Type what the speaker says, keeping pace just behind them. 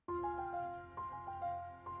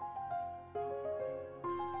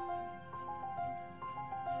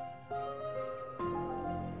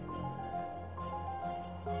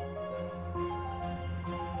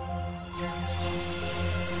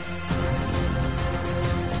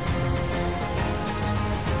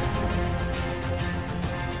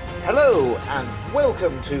Hello, and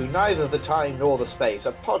welcome to Neither the Time Nor the Space,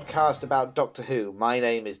 a podcast about Doctor Who. My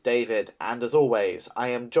name is David, and as always, I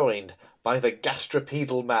am joined by the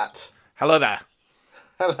gastropedal Matt. Hello there.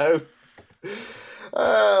 Hello.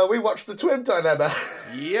 We watched The Twin Dilemma.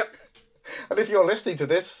 Yep. And if you're listening to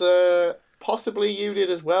this, possibly you did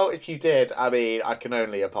as well. If you did, I mean, I can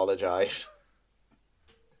only apologise.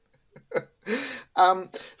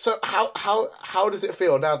 So how does it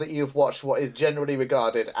feel now that you've watched what is generally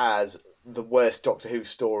regarded as the worst Doctor Who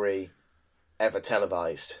story ever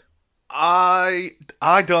televised? I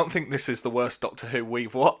don't think this is the worst Doctor Who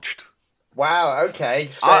we've watched. Wow, okay.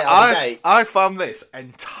 Straight out of the gate. I found this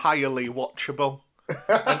entirely watchable.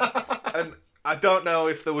 and I don't know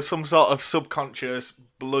if there was some sort of subconscious,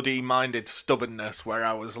 bloody-minded stubbornness where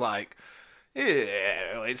I was like,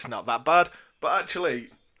 it's not that bad. But actually,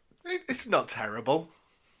 it's not terrible.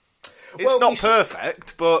 It's not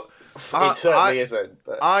perfect, but it certainly isn't.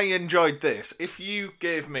 But I enjoyed this. If you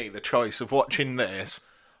gave me the choice of watching this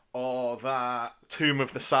or that Tomb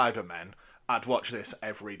of the Cybermen, I'd watch this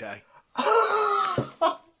every day.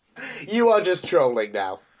 You are just trolling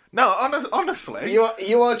now. No, honestly,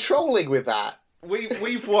 you are trolling with that.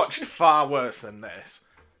 We've watched far worse than this.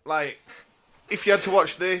 Like, if you had to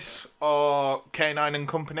watch this or K9 and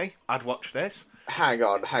Company, I'd watch this. Hang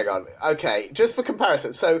on. Okay, just for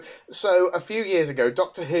comparison. So a few years ago,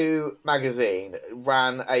 Doctor Who magazine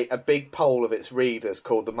ran a big poll of its readers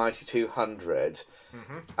called the Mighty 200,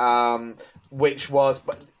 which was,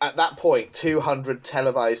 at that point, 200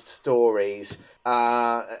 televised stories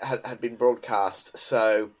had been broadcast.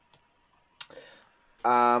 So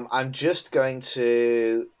I'm just going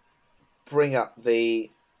to bring up the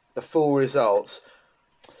full results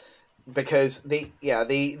because the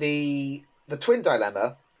Twin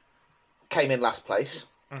Dilemma came in last place,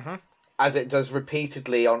 as it does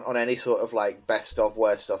repeatedly on any sort of like best of,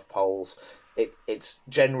 worst of polls. It's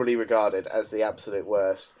generally regarded as the absolute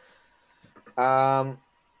worst. For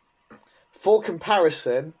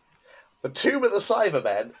comparison, the Tomb of the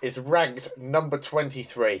Cybermen is ranked number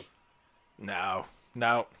 23. No.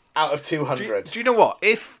 Out of 200. Do you know what?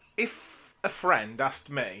 If a friend asked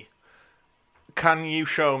me, can you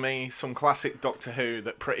show me some classic Doctor Who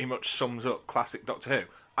that pretty much sums up classic Doctor Who?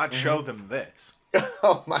 I'd show them this.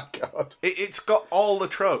 Oh my god. It's got all the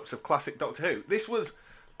tropes of classic Doctor Who. This was,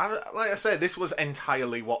 like I said, this was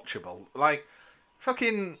entirely watchable. Like,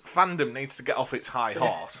 fucking fandom needs to get off its high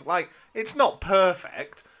horse. Like, it's not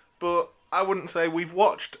perfect, but I wouldn't say we've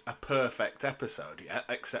watched a perfect episode yet,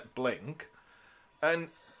 except Blink. And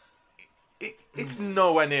it's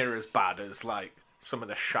nowhere near as bad as, like, some of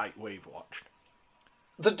the shite we've watched.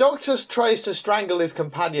 The Doctor tries to strangle his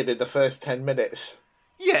companion in the first 10 minutes.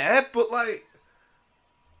 Yeah, but, like,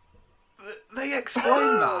 they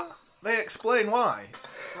explain that. They explain why.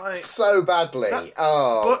 Like, so badly. But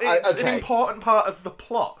it's an important part of the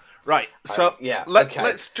plot. Right, so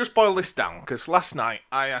let's just boil this down, because last night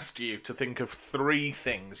I asked you to think of 3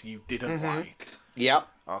 things you didn't like. Yep.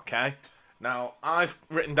 Okay? Now, I've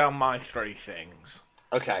written down my 3 things.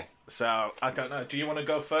 Okay. So, I don't know. Do you want to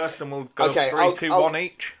go first and we'll go 3, 2, 1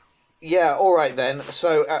 each? Yeah, alright then.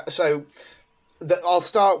 I'll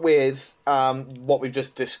start with what we've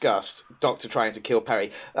just discussed, Doctor trying to kill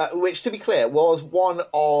Perry, which, to be clear, was one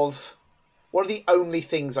of the only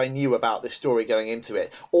things I knew about this story going into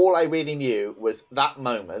it. All I really knew was that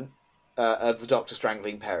moment of the Doctor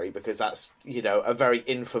strangling Perry, because that's, a very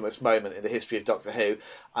infamous moment in the history of Doctor Who.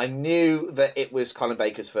 I knew that it was Colin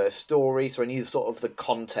Baker's first story, so I knew sort of the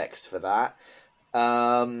context for that.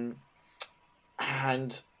 And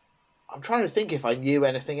I'm trying to think if I knew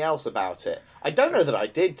anything else about it. I don't know that I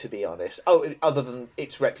did, to be honest. Oh, other than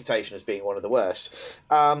its reputation as being one of the worst.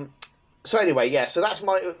 So anyway, yeah. So that's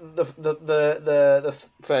the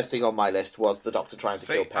first thing on my list was the Doctor trying to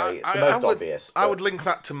kill Perry. It's the most obvious. But I would link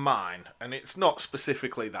that to mine, and it's not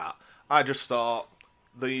specifically that. I just thought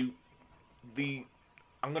the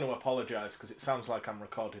I'm going to apologise because it sounds like I'm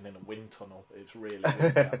recording in a wind tunnel. It's really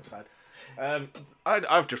windy outside.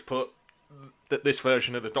 I've just put that this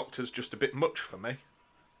version of the Doctor's just a bit much for me.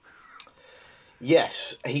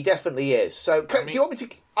 Yes, he definitely is. So, do you want me to...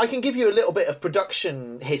 I can give you a little bit of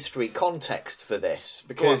production history context for this,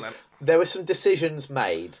 because there were some decisions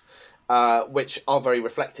made which are very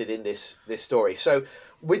reflected in this story. So,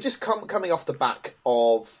 we're just coming off the back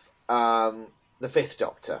of the Fifth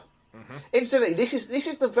Doctor. Incidentally, this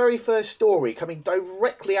is the very first story coming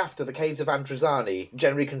directly after the Caves of Androzani,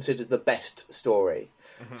 generally considered the best story.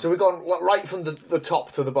 So we've gone right from the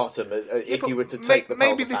top to the bottom, if you were to take the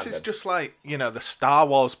maybe this is just like, the Star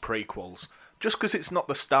Wars prequels, just because it's not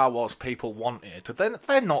the Star Wars people wanted,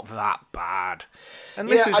 they're not that bad. And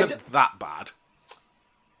this isn't that bad.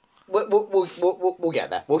 We'll get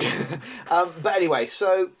there. But anyway,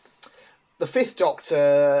 so the Fifth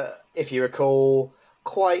Doctor, if you recall,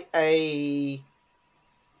 quite a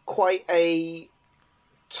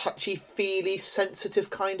touchy-feely, sensitive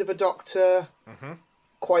kind of a Doctor. Mm-hmm.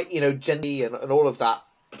 Quite, gently and all of that.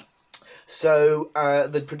 So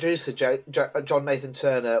the producer, John Nathan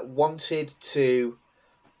Turner, wanted to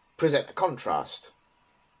present a contrast.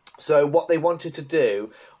 So what they wanted to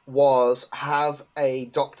do was have a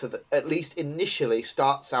Doctor that at least initially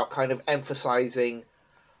starts out kind of emphasising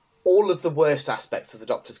all of the worst aspects of the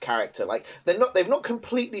Doctor's character. Like, they've not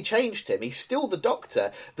completely changed him. He's still the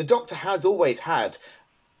Doctor. The Doctor has always had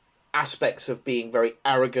aspects of being very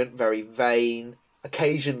arrogant, very vain,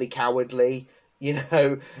 occasionally cowardly.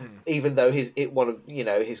 Even though his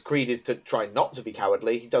creed is to try not to be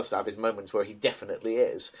cowardly, he does have his moments where he definitely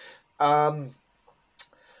is. And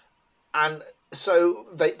so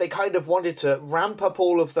they kind of wanted to ramp up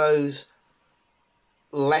all of those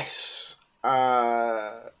less,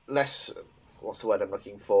 what's the word I'm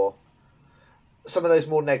looking for? Some of those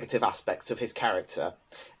more negative aspects of his character,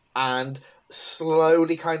 and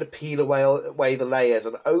slowly kind of peel away the layers,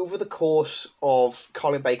 and over the course of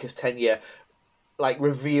Colin Baker's tenure,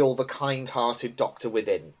 reveal the kind-hearted Doctor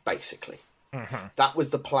within, basically. Mm-hmm. That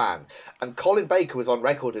was the plan. And Colin Baker was on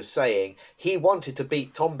record as saying he wanted to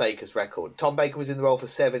beat Tom Baker's record. Tom Baker was in the role for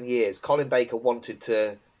 7 years. Colin Baker wanted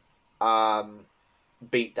to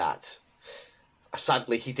beat that.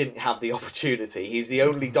 Sadly, he didn't have the opportunity. He's the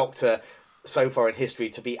only Doctor so far in history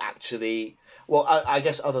to be actually... Well, I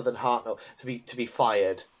guess other than Hartnell, to be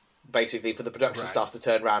fired, basically, for the production staff to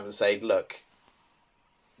turn around and say, look,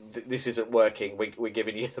 this isn't working, we're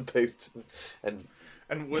giving you the boot. And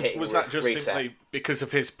was that just reset. Simply because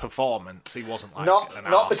of his performance? He wasn't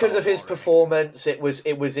not because of his performance. It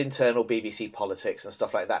was internal BBC politics and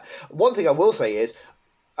stuff like that. One thing I will say is,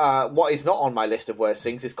 what is not on my list of worst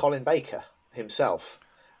things is Colin Baker himself,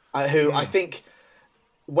 who I think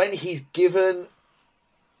when he's given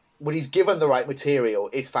the right material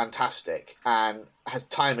is fantastic and has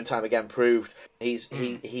time and time again proved he's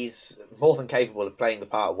more than capable of playing the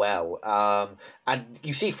part well. And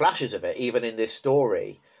you see flashes of it even in this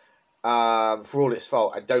story. For all its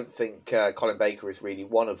fault, I don't think Colin Baker is really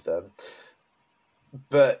one of them.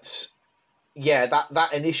 But yeah,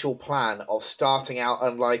 that initial plan of starting out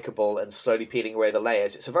unlikable and slowly peeling away the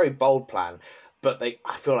layers, it's a very bold plan, but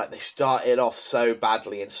I feel like they started off so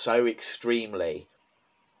badly and so extremely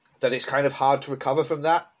that it's kind of hard to recover from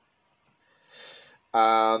that.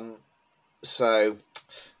 So,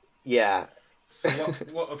 yeah. So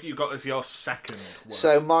what have you got as your second worst?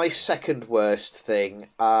 So my second worst thing,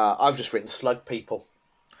 I've just written slug people.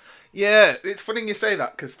 Yeah, it's funny you say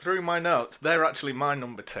that, because through my notes, they're actually my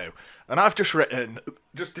number 2. And I've just written,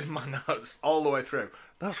 just in my notes, all the way through,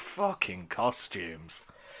 those fucking costumes.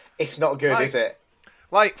 It's not good, is it?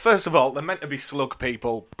 First of all, they're meant to be slug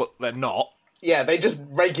people, but they're not. Yeah, they're just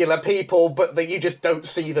regular people, but you just don't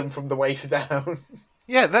see them from the waist down.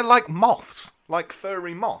 Yeah, they're like moths. Like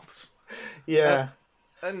furry moths. Yeah.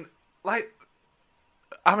 I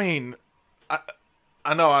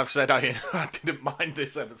know I've said I didn't mind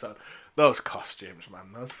this episode. Those costumes,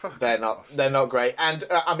 man. Those fucking costumes. They're not great. And,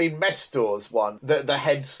 Mestor's one, the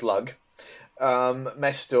head slug.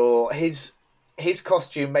 Mestor, his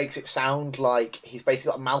costume makes it sound like he's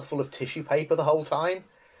basically got a mouthful of tissue paper the whole time.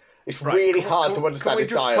 It's really hard to understand his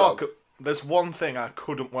dialogue. There's one thing I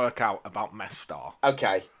couldn't work out about Mestar.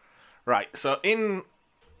 Okay. Right, so in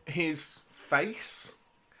his face,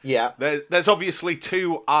 yeah, there's obviously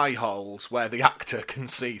 2 eye holes where the actor can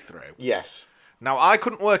see through. Yes. Now, I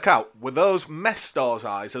couldn't work out, were those Mestar's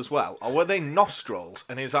eyes as well, or were they nostrils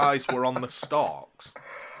and his eyes were on the stalks?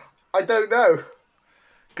 I don't know.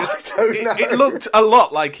 It looked a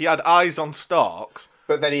lot like he had eyes on stalks.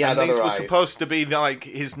 But then he had other eyes. These were supposed to be like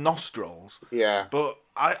his nostrils. Yeah. But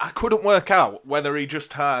I couldn't work out whether he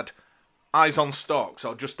just had eyes on stalks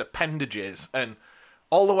or just appendages. And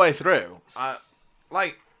all the way through,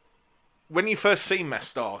 when you first see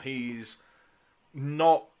Mestar, he's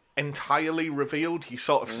not entirely revealed. You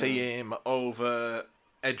sort of see him over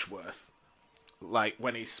Edgeworth, like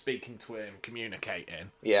when he's speaking to him,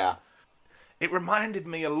 communicating. Yeah. It reminded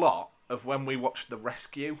me a lot of when we watched The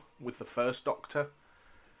Rescue with the first Doctor.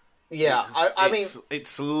 Yeah,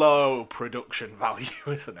 it's low production value,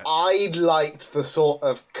 isn't it? I liked the sort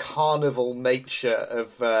of carnival nature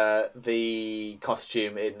of the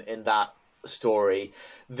costume in that story.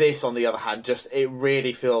 This, on the other hand, it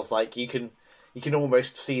really feels like you can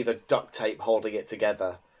almost see the duct tape holding it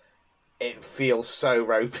together. it feels so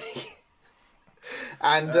ropey.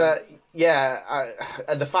 And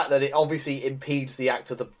and the fact that it obviously impedes the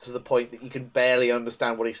actor to the point that you can barely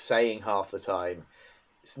understand what he's saying half the time.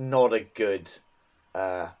 It's not a good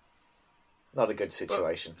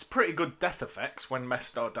situation. But it's pretty good death effects when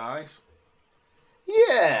Mestor dies.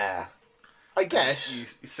 Yeah, I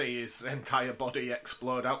guess. You see his entire body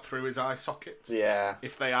explode out through his eye sockets. Yeah.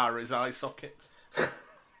 If they are his eye sockets.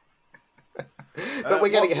 But we're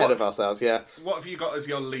getting ahead of ourselves, yeah. What have you got as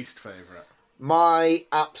your least favourite? My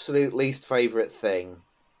absolute least favourite thing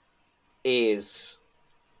is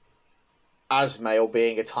Azmael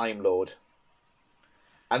being a Time Lord.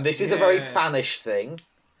 And this is a very fanish thing.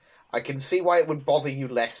 I can see why it would bother you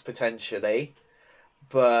less, potentially.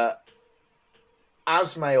 But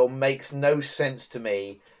Azmael makes no sense to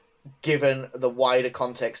me, given the wider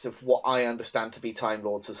context of what I understand to be Time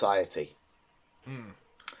Lord society.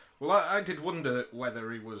 Well, I did wonder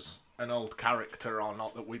whether he was an old character or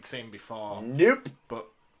not that we'd seen before. Nope. But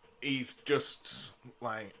he's just,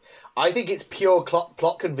 like... I think it's pure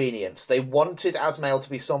plot convenience. They wanted Azmael to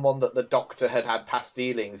be someone that the Doctor had had past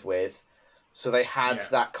dealings with, so they had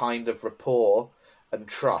that kind of rapport and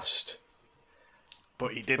trust.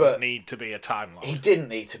 But he didn't need to be a Time Lord. He didn't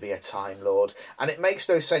need to be a Time Lord. And it makes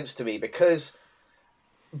no sense to me, because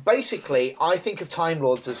basically I think of Time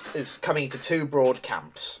Lords as coming into two broad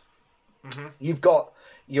camps. Mm-hmm. You've got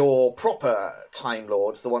your proper Time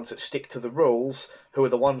Lords, the ones that stick to the rules, who are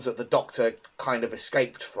the ones that the Doctor kind of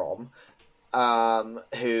escaped from,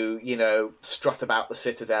 who, you know, strut about the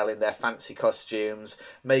Citadel in their fancy costumes,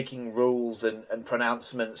 making rules and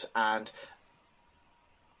pronouncements, and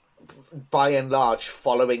by and large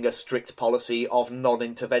following a strict policy of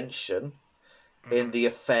non-intervention in the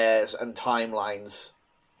affairs and timelines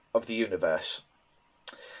of the universe.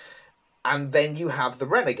 And then you have the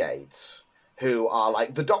Renegades, who are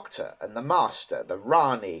like the Doctor and the Master, the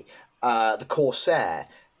Rani, the Corsair,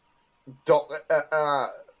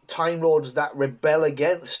 Time Lords that rebel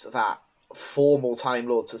against that formal Time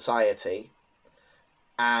Lord society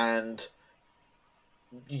and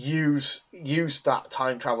use that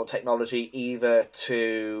time travel technology either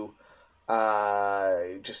to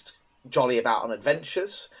just jolly about on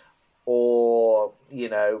adventures, or, you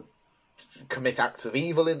know, commit acts of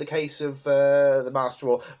evil in the case of the Master,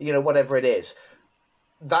 or, you know, whatever it is.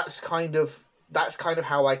 That's kind of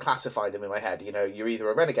how I classify them in my head. You know, you're either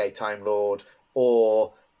a renegade Time Lord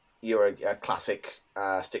or you're a classic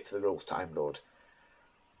stick to the rules Time Lord.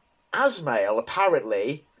 Azmael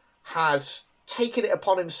apparently has taken it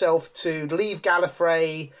upon himself to leave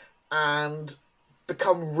Gallifrey and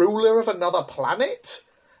become ruler of another planet.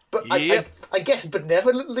 But I guess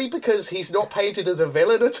benevolently, because he's not painted as a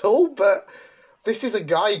villain at all. But this is a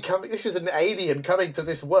guy this is an alien coming to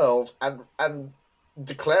this world and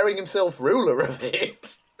declaring himself ruler of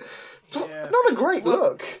it. Not a great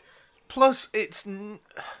look. Plus,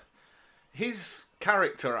 his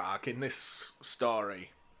character arc in this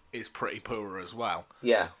story is pretty poor as well.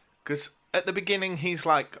 Yeah. Because at the beginning, he's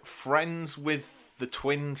like friends with the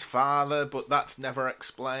twins' father, but that's never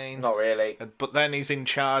explained. Not really. But then he's in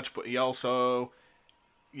charge, but he also,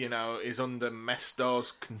 you know, is under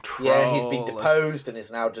Mestor's control. Yeah, he's been deposed and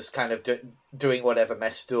is now just kind of doing whatever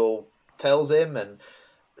Mestor tells him. And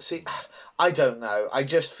see, I don't know. I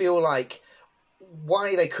just feel like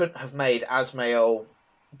why they couldn't have made Azmael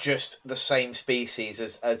just the same species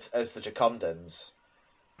as the Jacondans.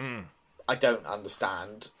 I don't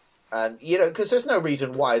understand. And, you know, because there's no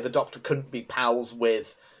reason why the Doctor couldn't be pals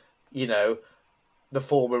with, you know, the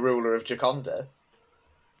former ruler of Jaconda.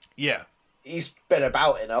 Yeah. He's been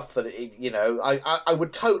about enough that, you know, I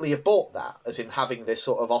would totally have bought that, as in having this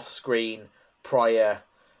sort of off-screen prior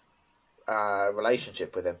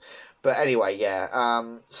relationship with him. But anyway, yeah.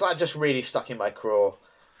 So that just really stuck in my craw.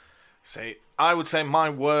 See, I would say my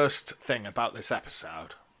worst thing about this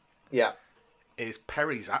episode... Yeah. ...is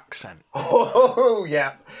Peri's accent. Oh,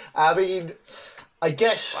 yeah. I mean, I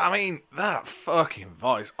guess... I mean, that fucking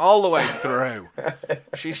voice, all the way through.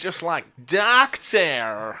 She's just like,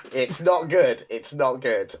 Doctor! It's not good. It's not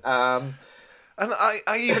good. And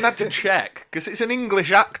I even had to check, because it's an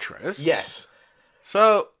English actress. Yes.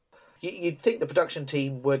 So... You'd think the production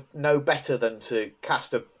team would know better than to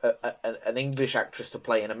cast an English actress to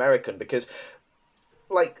play an American, because,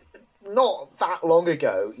 like, not that long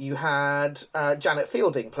ago, you had Janet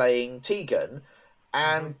Fielding playing Tegan,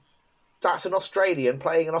 and that's an Australian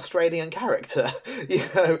playing an Australian character, you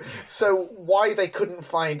know. So why they couldn't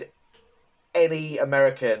find any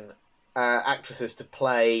American actresses to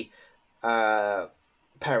play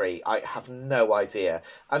Peri, I have no idea.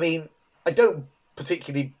 I mean, I don't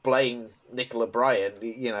particularly blame Nicola Bryan,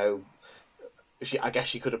 you know. I guess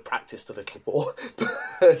she could have practiced a little more,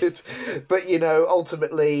 but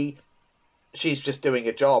ultimately, she's just doing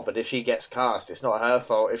a job, and if she gets cast, it's not her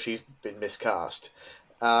fault if she's been miscast.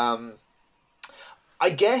 I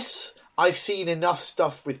guess I've seen enough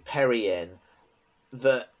stuff with Perry in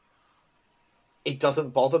that it doesn't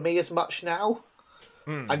bother me as much now.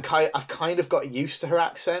 I've kind of got used to her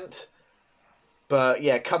accent, but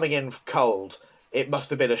yeah, coming in cold, it must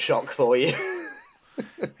have been a shock for you.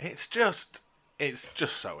 It's just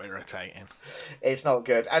so irritating. It's not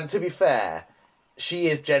good. And to be fair, she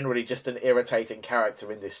is generally just an irritating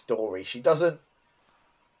character in this story. She doesn't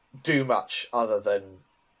do much other than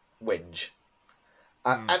whinge.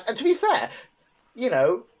 And to be fair,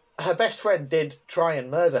 her best friend did try and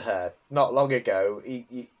murder her not long ago.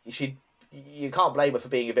 You can't blame her for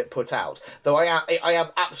being a bit put out. Though I am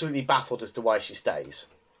absolutely baffled as to why she stays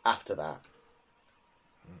after that.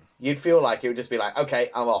 You'd feel like it would just be like,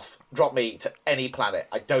 okay, I'm off. Drop me to any planet.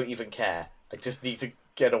 I don't even care. I just need to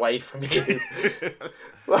get away from you.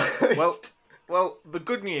 Well, the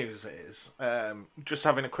good news is, just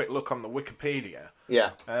having a quick look on the Wikipedia,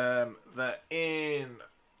 that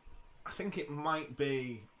I think it might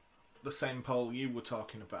be the same poll you were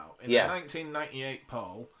talking about. In the 1998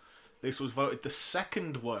 poll, this was voted the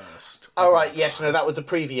second worst. Oh, right, yes, no, that was the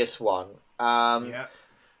previous one.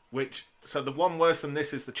 So the one worse than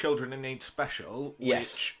this is the Children in Need special,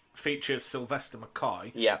 which features Sylvester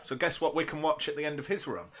McCoy. Yeah. So guess what we can watch at the end of his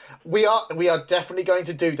run? We are definitely going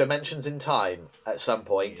to do Dimensions in Time at some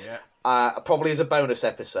point. Yeah. Probably as a bonus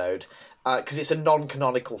episode, because it's a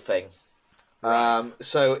non-canonical thing. Right.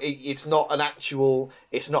 So it's not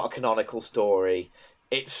it's not a canonical story.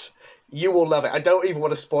 You will love it. I don't even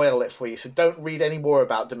want to spoil it for you, so don't read any more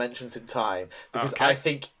about Dimensions in Time, because I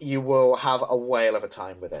think you will have a whale of a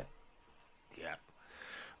time with it. Yeah.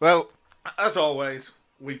 Well, as always,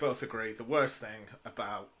 we both agree the worst thing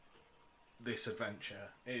about this adventure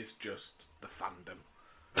is just the fandom.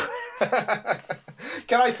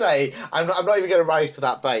 Can I say, I'm not even going to rise to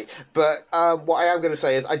that bait, but what I am going to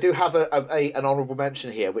say is I do have an honourable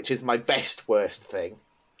mention here, which is my best worst thing.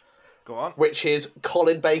 Go on. Which is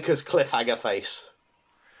Colin Baker's cliffhanger face.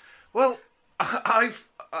 Well,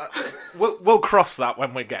 we'll cross that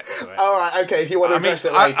when we get to it. All right, okay. If you want to address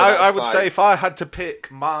it later, I would say if I had to pick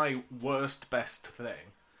my worst best thing,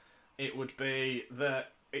 it would be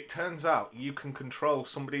that it turns out you can control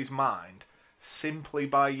somebody's mind simply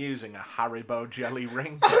by using a Haribo jelly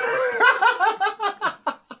ring.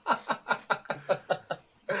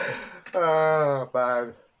 Oh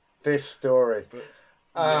man, this story.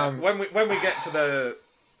 When we get to the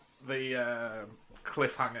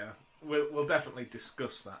cliffhanger, we'll definitely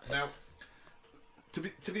discuss that. Now,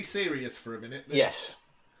 to be serious for a minute. Yes.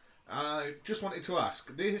 I just wanted to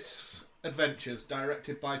ask. This adventure's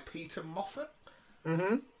directed by Peter Moffat.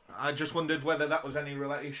 Mm-hmm. I just wondered whether that was any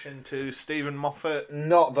relation to Stephen Moffat.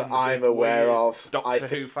 Not that I'm aware of. Doctor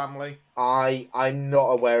Who family. I'm not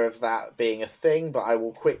aware of that being a thing, but I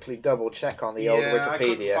will quickly double check on the old Wikipedia. I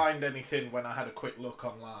couldn't find anything when I had a quick look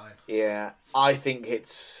online. Yeah, I think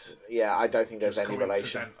it's... Yeah, I don't think there's just any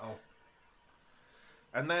relation.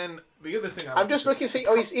 And then the other thing I'm just looking to see...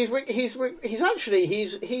 Oh, he's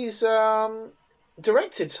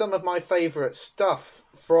directed some of my favourite stuff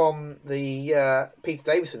from the Peter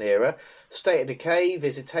Davison era: State of Decay,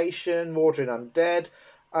 Visitation, Mordrin Undead,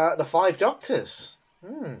 The Five Doctors.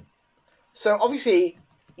 So obviously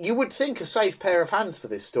you would think a safe pair of hands for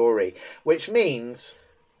this story, which means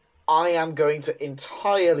I am going to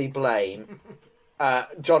entirely blame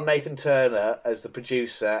John Nathan Turner as the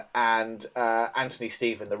producer and Anthony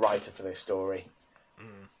Stephen, the writer for this story.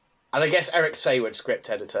 And I guess Eric Sayward, script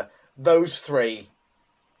editor. Those three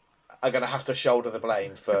are going to have to shoulder the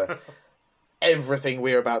blame for everything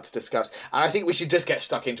we're about to discuss. And I think we should just get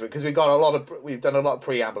stuck into it, because we've done a lot of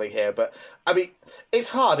preambling here. But I mean, it's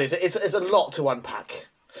hard, is it? It's a lot to unpack.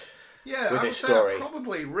 Yeah, with I would this say story. I've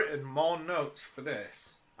probably written more notes for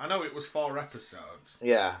this. I know it was 4 episodes.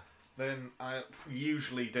 Yeah. Than I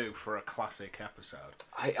usually do for a classic episode.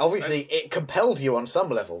 It compelled you on some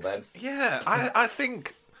level then. Yeah, I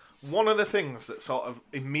think one of the things that sort of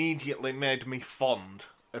immediately made me fond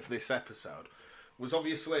of this episode was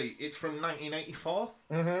obviously it's from 1984.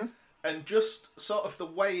 Mm-hmm. And just sort of the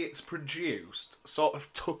way it's produced sort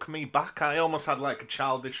of took me back. I almost had like a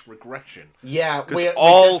childish regression. Yeah, because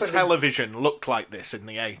all television looked like this in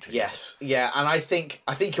the 80s. Yes, yeah, and I think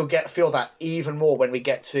you'll feel that even more when we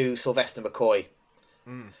get to Sylvester McCoy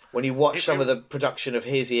When you watch some of the production of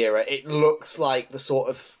his era, it looks like the sort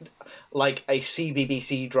of like a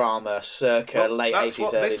CBBC drama circa late 80s, early 90s. That's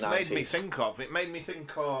what this made me think of. It made me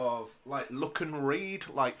think of like Look and Read,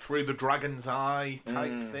 like Through the Dragon's Eye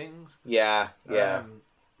type things. Yeah.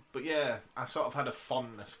 But yeah, I sort of had a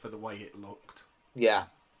fondness for the way it looked. Yeah.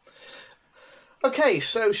 Okay,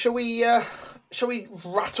 so shall we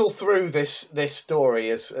rattle through this story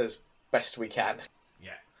as best we can?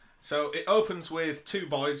 Yeah. So it opens with two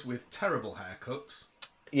boys with terrible haircuts.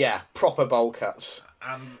 Yeah, proper bowl cuts.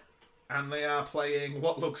 And they are playing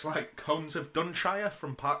what looks like Cones of Dunshire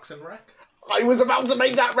from Parks and Rec. I was about to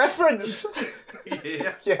make that reference.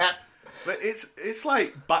 Yeah. Yeah. But it's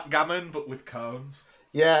like backgammon but with cones.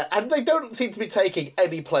 Yeah, and they don't seem to be taking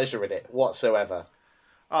any pleasure in it whatsoever.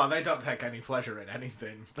 Oh, they don't take any pleasure in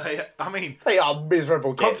anything. They are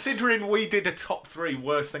miserable kids. Considering we did a top 3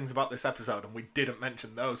 worst things about this episode and we didn't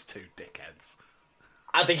mention those two dickheads.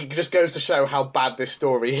 I think it just goes to show how bad this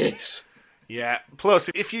story is. Yeah. Plus,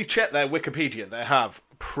 if you check their Wikipedia, they have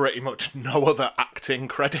pretty much no other acting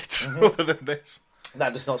credits other than this.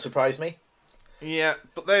 That does not surprise me. Yeah,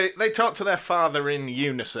 but they talk to their father in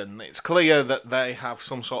unison. It's clear that they have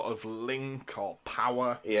some sort of link or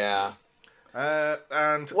power. Yeah.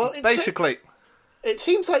 And basically... It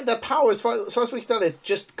seems like their power, as far as we can tell, is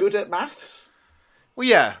just good at maths. Well,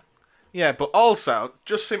 yeah. Yeah, but also,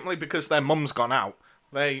 just simply because their mum's gone out,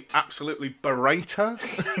 they absolutely berate her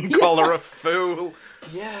and call her a fool.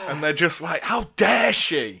 Yeah. And they're just like, how dare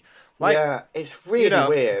she? Like, yeah, it's really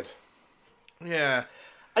weird. Yeah.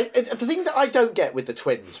 The thing that I don't get with the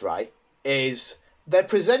twins, right, is they're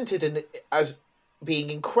presented as being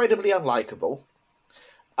incredibly unlikable,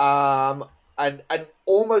 and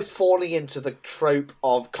almost falling into the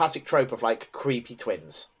classic trope of like creepy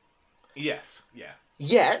twins. Yes, yeah.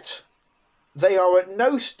 Yet they are at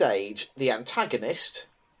no stage the antagonist.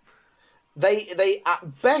 They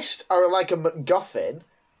at best are like a MacGuffin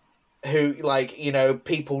who, like, you know,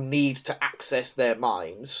 people need to access their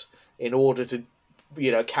minds in order to,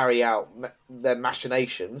 you know, carry out their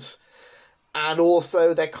machinations. And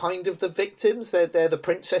also they're kind of the victims. They're the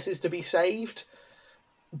princesses to be saved.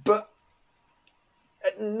 But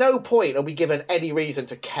at no point are we given any reason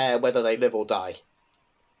to care whether they live or die.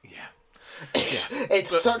 Yeah.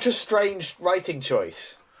 It's such a strange writing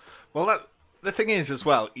choice. Well, the thing is, as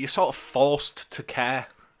well, you're sort of forced to care.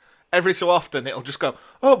 Every so often, it'll just go,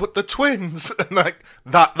 oh, but the twins! And like,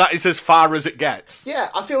 that is as far as it gets. Yeah,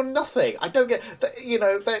 I feel nothing. I don't get... You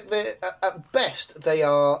know, they're at best, they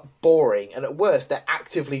are boring, and at worst, they're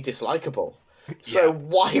actively dislikable. So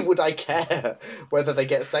why would I care whether they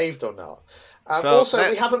get saved or not? Also,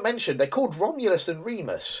 we haven't mentioned, they're called Romulus and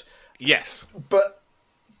Remus. Yes. But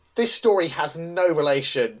this story has no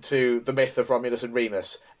relation to the myth of Romulus and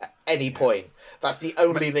Remus at any point. That's the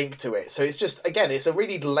only link to it. So it's just, again, it's a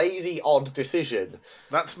really lazy, odd decision.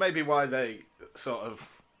 That's maybe why they sort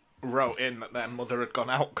of wrote in that their mother had gone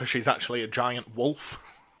out, because she's actually a giant wolf.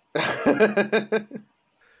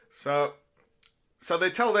 So they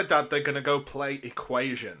tell their dad they're going to go play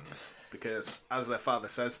equations, because, as their father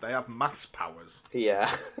says, they have maths powers.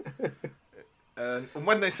 Yeah. And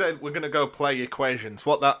when they said we're going to go play equations,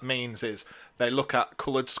 what that means is they look at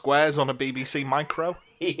coloured squares on a BBC Micro.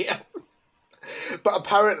 Yeah. But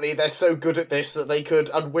apparently they're so good at this that they could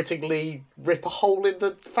unwittingly rip a hole in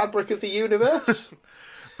the fabric of the universe.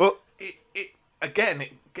 But it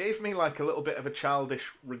gave me like a little bit of a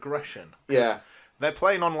childish regression. Yeah. They're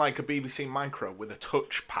playing on like a BBC Micro with a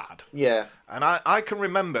touchpad. Yeah. And I can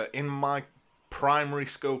remember in my primary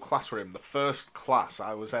school classroom, the first class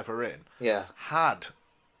I was ever in, had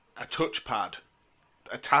a touchpad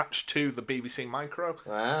attached to the BBC Micro.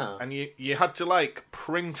 Wow. And you had to like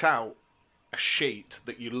print out a sheet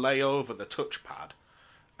that you lay over the touchpad,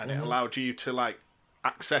 and it allowed you to like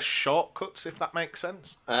access shortcuts, if that makes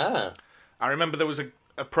sense. Ah. I remember there was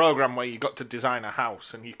a program where you got to design a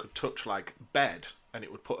house and you could touch like bed and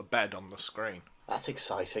it would put a bed on the screen. That's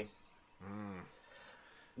exciting.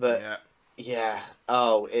 But yeah.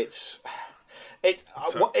 Oh, it's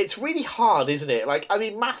really hard, isn't it? Like, I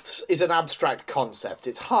mean, maths is an abstract concept.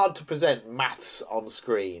 It's hard to present maths on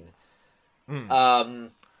screen.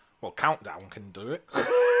 Well, Countdown can do it.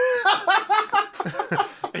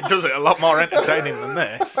 It does it a lot more entertaining than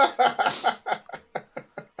this.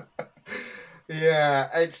 Yeah,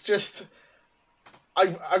 it's just...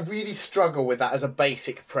 I really struggle with that as a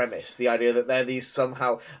basic premise. The idea that they're these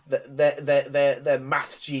somehow... They're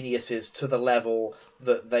maths geniuses to the level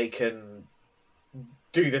that they can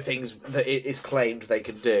do the things that it is claimed they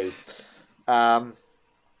can do.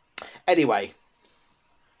 Anyway.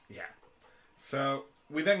 Yeah. So...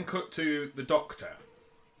 we then cut to the Doctor,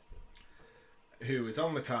 who is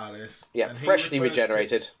on the TARDIS. Yeah, and freshly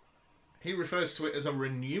regenerated. He refers to it as a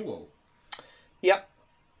renewal. Yep.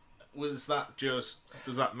 Does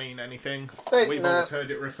that mean anything? We've No. always heard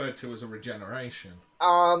it referred to as a regeneration.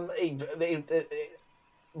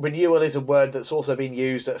 Renewal is a word that's also been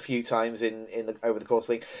used a few times over the course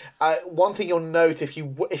of the thing. One thing you'll note if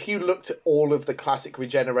you looked at all of the classic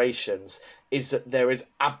regenerations is that there is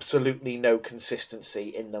absolutely no consistency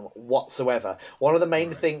in them whatsoever. One of the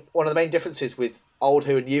main differences with Old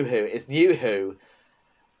Who and New Who is New Who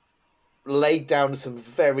laid down some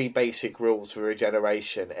very basic rules for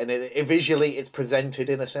regeneration, and visually it's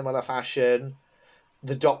presented in a similar fashion.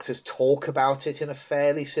 The Doctors talk about it in a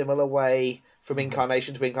fairly similar way from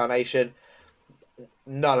incarnation to incarnation.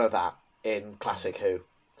 None of that in Classic Who.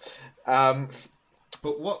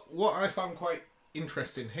 But what I found quite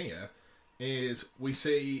interesting here is we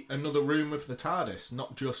see another room of the TARDIS,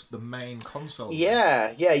 not just the main console room.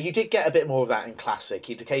 Yeah, you did get a bit more of that in Classic.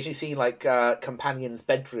 You'd occasionally see like companions'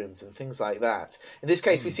 bedrooms and things like that. In this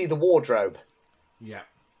case, we see the wardrobe. Yeah.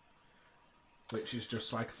 Which is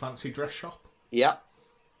just like a fancy dress shop. Yeah.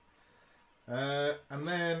 And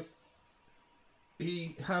then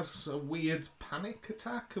he has a weird panic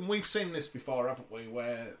attack, and we've seen this before, haven't we,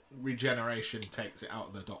 where regeneration takes it out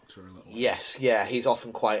of the Doctor a little bit. Yes, yeah, he's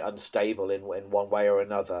often quite unstable in one way or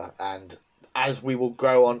another, and as we will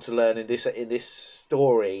grow on to learn in this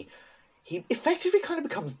story, he effectively kind of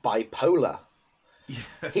becomes bipolar.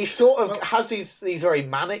 Yeah. He sort of has these very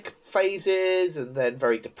manic phases and then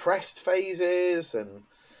very depressed phases. And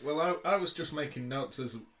well, I was just making notes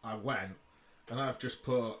as I went, and I've just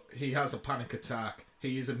put, he has a panic attack,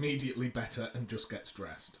 he is immediately better and just gets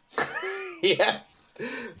dressed. Yeah,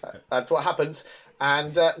 that's what happens.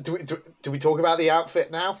 And do we talk about the outfit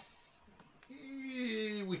now?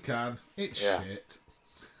 We can. It's shit.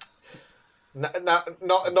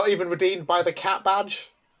 Not even redeemed by the cat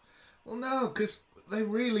badge? Well, no, because they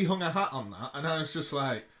really hung a hat on that, and I was just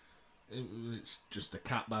like, it's just a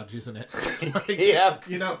cat badge, isn't it? Like, yeah.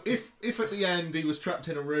 You know, if at the end he was trapped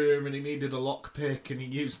in a room and he needed a lockpick and he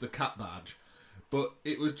used the cat badge, but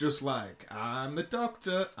it was just like, I'm the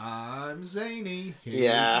Doctor, I'm Zany, here's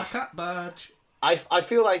my cat badge. I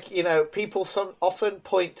feel like, people often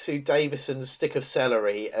point to Davison's stick of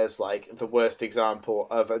celery as like the worst example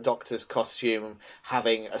of a Doctor's costume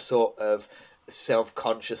having a sort of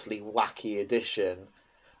self-consciously wacky addition.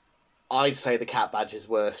 I'd say the cat badge is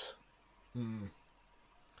worse.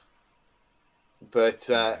 But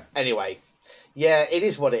anyway, yeah, it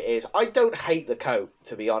is what it is. I don't hate the coat,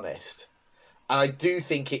 to be honest. And I do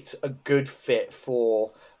think it's a good fit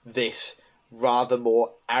for this rather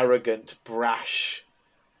more arrogant, brash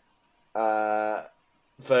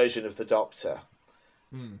version of the Doctor.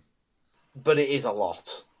 But it is a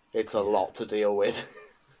lot. It's a lot to deal with.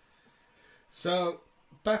 So,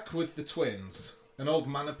 back with the twins. An old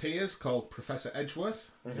man appears called Professor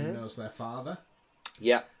Edgeworth, who knows their father.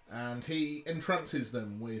 Yeah. And he entrances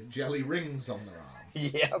them with jelly rings on their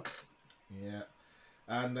arms. Yep. Yeah.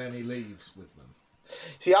 And then he leaves with them.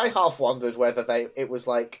 See, I half wondered whether it was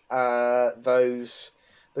like those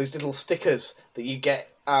little stickers that you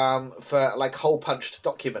get for like hole-punched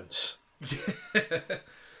documents.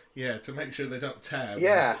 Yeah, to make sure they don't tear.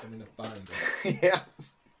 Yeah. Put them in a binder.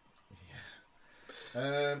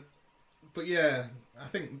 Yeah. But yeah, I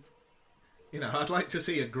think, I'd like to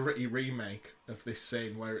see a gritty remake of this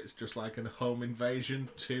scene where it's just like a home invasion,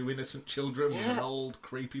 2 innocent children with an old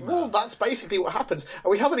creepy man. Well, that's basically what happens.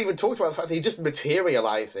 And we haven't even talked about the fact that he just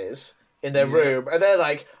materialises in their room, and they're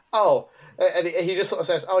like, oh, and he just sort of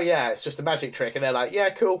says, oh yeah, it's just a magic trick, and they're like,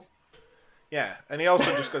 yeah, cool. Yeah, and he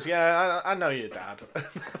also just goes, yeah, I know your dad.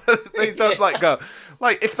 They don't go,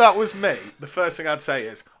 like, if that was me, the first thing I'd say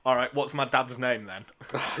is, all right, what's my dad's name then?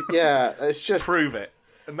 Yeah, it's just... Prove it.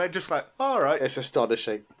 And they're just like, all right. It's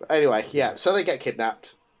astonishing. Anyway, yeah, so they get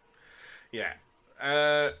kidnapped. Yeah.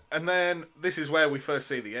 And then this is where we first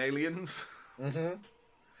see the aliens. Mm-hmm.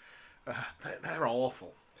 They're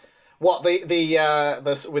awful. What,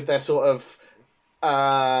 the with their sort of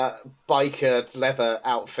biker leather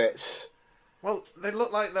outfits... Well, they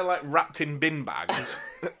look like they're like wrapped in bin bags,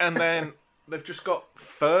 and then they've just got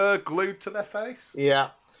fur glued to their face. Yeah,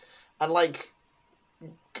 and like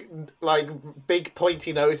big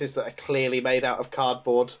pointy noses that are clearly made out of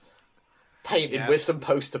cardboard, painted with some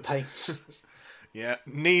poster paints. Yeah,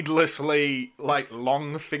 needlessly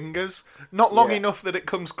long fingers, not long enough that it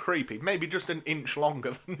comes creepy. Maybe just an inch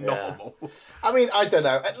longer than normal. I mean, I don't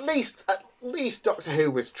know. At least Doctor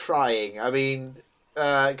Who was trying. I mean.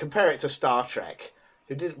 Compare it to Star Trek,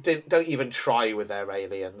 who don't even try with their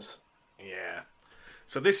aliens. Yeah.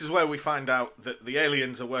 So this is where we find out that the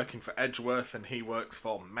aliens are working for Edgeworth and he works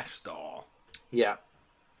for Mestor. Yeah.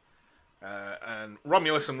 And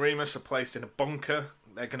Romulus and Remus are placed in a bunker.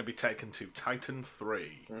 They're going to be taken to Titan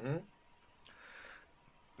 3. Mm-hmm.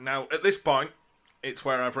 Now, at this point, it's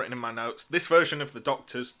where I've written in my notes, this version of the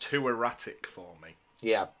Doctor's too erratic for me.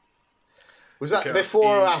 Yeah. Was that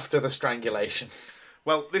before or after the strangulation?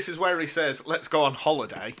 Well, this is where he says, let's go on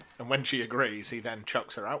holiday. And when she agrees, he then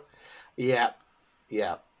chucks her out. Yeah.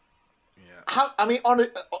 Yeah. Yeah.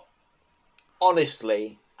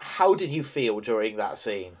 Honestly, how did you feel during that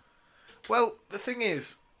scene? Well, the thing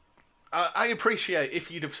is, I appreciate if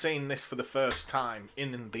you'd have seen this for the first time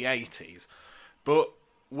in the 80s, but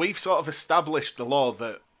we've sort of established the law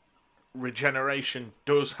that regeneration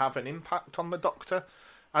does have an impact on the Doctor.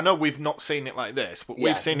 I know we've not seen it like this, but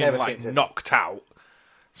we've seen him like knocked out.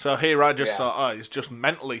 So here I just thought, oh, he's just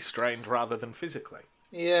mentally strained rather than physically.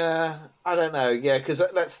 Yeah, I don't know. Yeah, because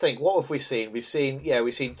let's think. What have we seen? We've seen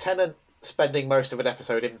Tennant spending most of an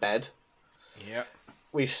episode in bed. Yeah.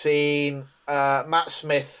 We've seen Matt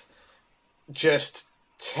Smith just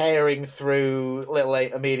tearing through little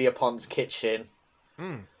Amelia Pond's kitchen.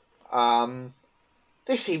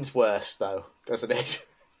 This seems worse, though, doesn't it?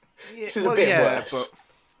 Yeah, this is a bit worse.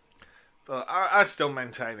 But I still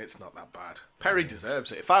maintain it's not that bad. Perry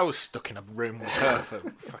deserves it. If I was stuck in a room with her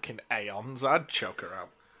for fucking aeons, I'd choke her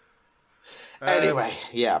out. Anyway,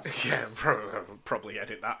 yeah. Yeah, probably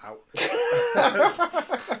edit that out.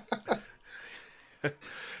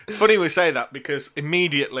 It's funny we say that because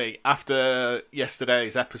immediately after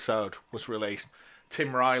yesterday's episode was released,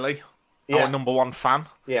 Tim Riley, our number one fan,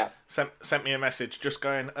 sent me a message just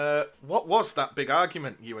going, what was that big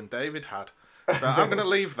argument you and David had? So I'm going to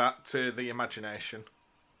leave that to the imagination.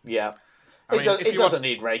 Yeah. It doesn't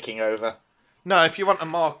need raking over. No, if you want a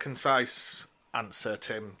more concise answer,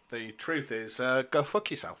 Tim, the truth is, go fuck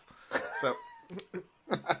yourself. So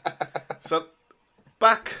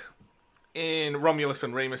back in Romulus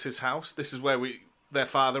and Remus's house, this is where their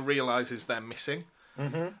father realises they're missing.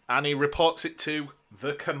 Mm-hmm. And he reports it to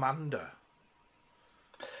the Commander.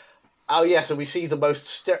 Oh, yeah, so we see the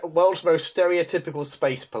world's most stereotypical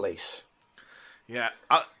space police. Yeah,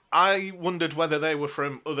 I wondered whether they were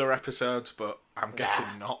from other episodes, but I'm guessing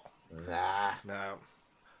not. Nah. No.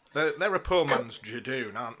 They're a poor man's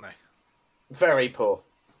Jadoon, aren't they? Very poor,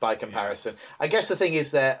 by comparison. Yeah. I guess the thing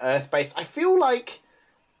is they're Earth-based. I feel like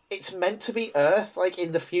it's meant to be Earth, like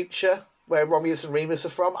in the future, where Romulus and Remus are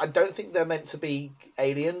from. I don't think they're meant to be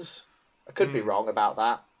aliens. I could be wrong about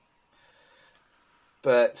that.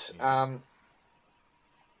 But,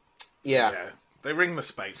 yeah. They ring the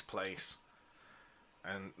space place.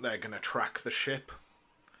 And they're going to track the ship.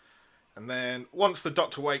 And then, once the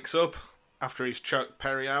Doctor wakes up, after he's choked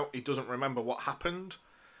Perry out, he doesn't remember what happened.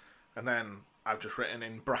 And then, I've just written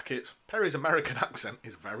in brackets, Perry's American accent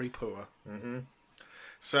is very poor. Mm-hmm.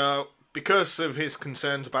 So, because of his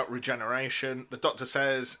concerns about regeneration, the Doctor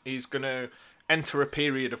says he's going to enter a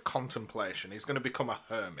period of contemplation. He's going to become a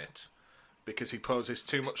hermit. Because he poses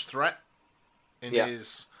too much threat in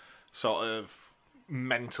his sort of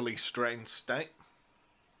mentally strained state.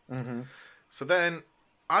 Mm-hmm. So then,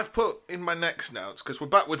 I've put in my next notes, because we're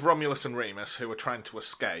back with Romulus and Remus, who are trying to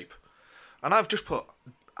escape, and I've just put,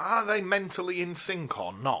 are they mentally in sync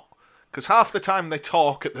or not? Because half the time they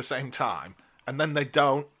talk at the same time, and then they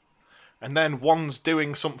don't, and then one's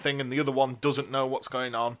doing something and the other one doesn't know what's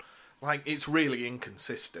going on. Like, it's really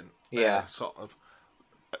inconsistent. Yeah. Sort of,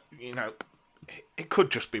 it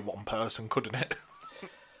could just be one person, couldn't it?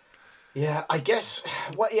 Yeah, I guess.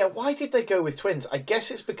 Why did they go with twins? I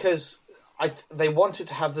guess it's because they wanted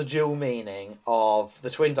to have the dual meaning of the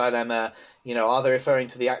twin dilemma. Are they referring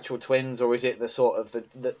to the actual twins, or is it the sort of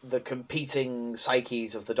the competing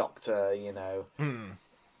psyches of the Doctor?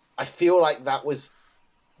 I feel like that was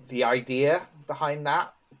the idea behind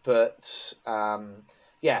that, but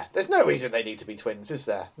there's no reason they need to be twins, is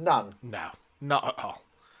there? None. No, not at all.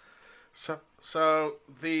 So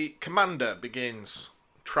the Commander begins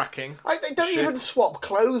tracking. They don't even swap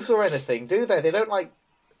clothes or anything, do they? They don't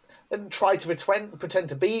try to pretend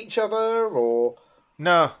to be each other, or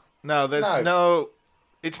no. There's no.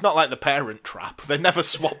 It's not like the Parent Trap. They never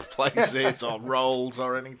swap places or roles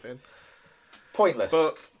or anything. Pointless.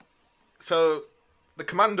 But so the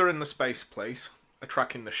Commander and the Space Police are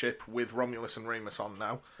tracking the ship with Romulus and Remus on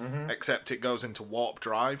now, except it goes into warp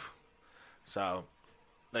drive. So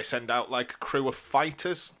they send out a crew of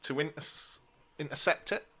fighters to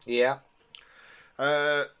intercept it. Yeah.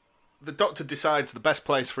 The Doctor decides the best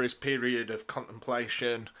place for his period of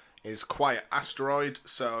contemplation is Quiet Asteroid,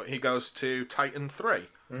 so he goes to Titan 3,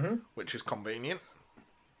 which is convenient.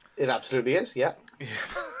 It absolutely is, yeah.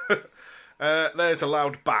 There's a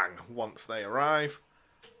loud bang once they arrive.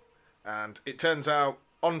 And it turns out,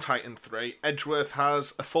 on Titan 3, Edgeworth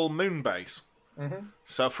has a full moon base. Mm-hmm.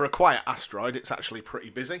 So for a quiet asteroid, it's actually pretty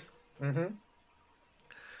busy. Mm-hmm.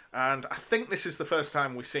 And I think this is the first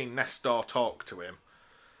time we've seen Nestor talk to him.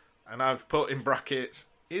 And I've put in brackets,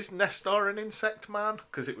 is Nestor an insect man?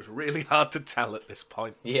 Because it was really hard to tell at this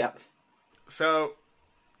point. Yeah. So,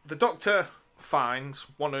 the Doctor finds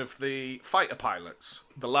one of the fighter pilots.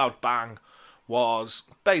 The loud bang was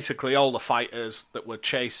basically all the fighters that were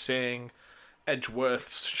chasing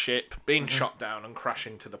Edgeworth's ship being shot down and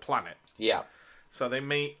crashing to the planet. Yeah. So they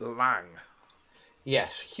meet Lang.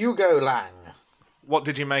 Yes, Hugo Lang. What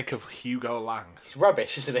did you make of Hugo Lang? He's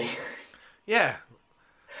rubbish, isn't he? Yeah.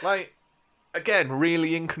 Like, again,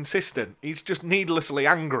 really inconsistent. He's just needlessly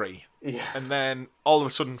angry. Yeah. And then all of a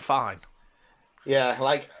sudden fine. Yeah,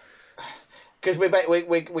 like... Because we're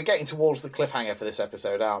getting towards the cliffhanger for this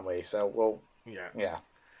episode, aren't we? So we'll... Yeah.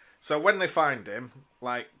 So when they find him,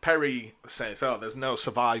 like, Perry says, oh, there's no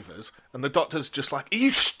survivors. And the Doctor's just like, are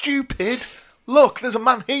you stupid? Look, there's a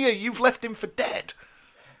man here. You've left him for dead.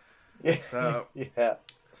 Yeah. So, yeah.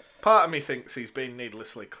 Part of me thinks he's been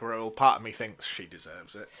needlessly cruel. Part of me thinks she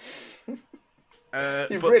deserves it.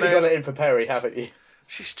 You've really got it in for Perry, haven't you?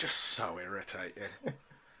 She's just so irritating.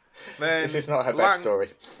 Then this is not her best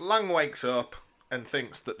story. Lang wakes up and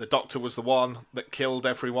thinks that the Doctor was the one that killed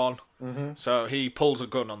everyone. Mm-hmm. So he pulls a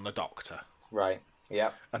gun on the Doctor. Right,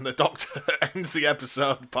 yeah. And the Doctor ends the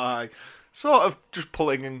episode by sort of just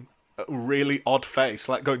pulling a really odd face,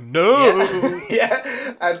 like going, no! Yeah,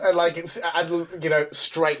 and like, it's, and, you know,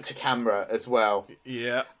 straight to camera as well.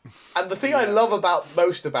 Yeah. And the thing I love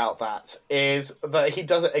most about that is that he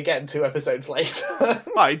does it again 2 episodes later.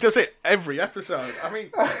 Oh, he does it every episode. I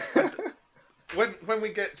mean... When we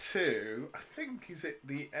get to, I think, is it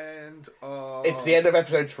the end of... It's the end of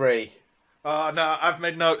episode 3. Oh, no, I've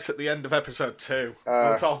made notes at the end of episode 2.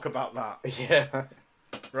 We'll talk about that. Yeah.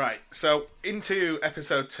 Right, so into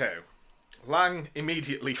episode 2. Lang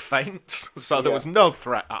immediately faints, so there was no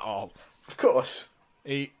threat at all. Of course.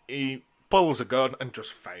 He pulls a gun and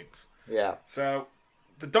just faints. Yeah. So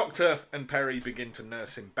the Doctor and Perry begin to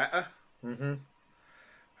nurse him better. Mm-hmm.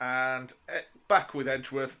 And back with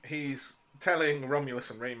Edgeworth, he's telling Romulus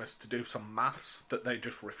and Remus to do some maths that they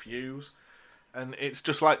just refuse. And it's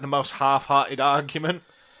just like the most half-hearted argument.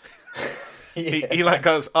 Yeah. He like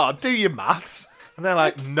goes, oh, do your maths. And they're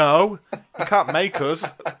like, no, you can't make us.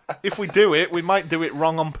 If we do it, we might do it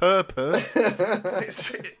wrong on purpose.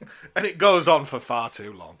 And it goes on for far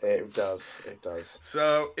too long. It does.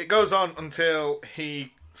 So it goes on until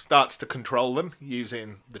he starts to control them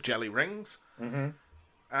using the jelly rings. Mm-hmm.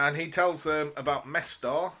 And he tells them about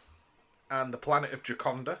Mestor and the planet of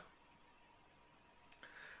Jaconda.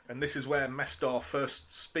 And this is where Mestor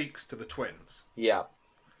first speaks to the twins. Yeah.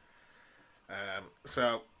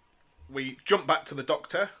 So we jump back to the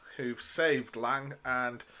Doctor, who've saved Lang,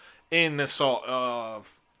 and in a sort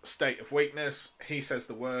of state of weakness, he says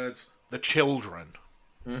the words, the children.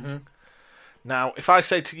 Mm-hmm. Now, if I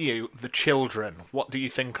say to you, the children, what do you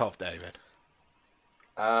think of, David?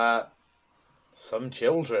 Some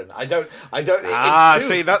children. I don't.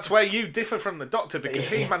 See, that's where you differ from the Doctor, because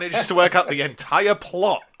he manages to work out the entire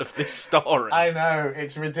plot of this story. I know,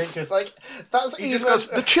 it's ridiculous. Like, that's he just goes,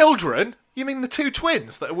 the children? You mean the 2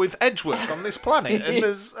 twins that are with Edgeworth on this planet, and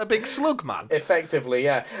there's a big slug man? Effectively,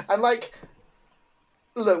 yeah. And, like,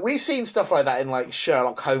 look, we've seen stuff like that in, like,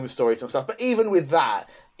 Sherlock Holmes stories and stuff, but even with that,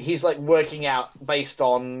 he's, like, working out based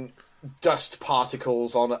on dust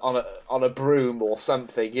particles on a broom or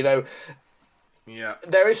something, you know? Yeah.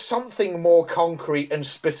 There is something more concrete and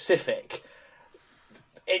specific.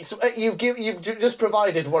 It's you've just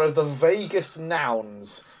provided one of the vaguest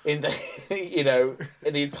nouns in the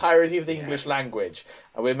in the entirety of the English language,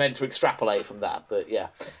 and we're meant to extrapolate from that. But yeah,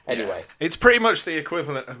 anyway, it's pretty much the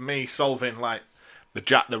equivalent of me solving like the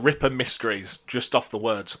Jack the Ripper mysteries just off the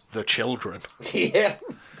words "the children." Yeah.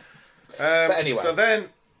 But anyway, so then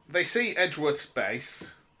they see Edgeworth's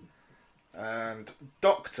base, and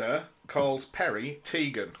Doctor calls Perry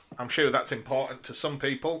Tegan. I'm sure that's important to some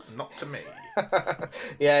people, not to me.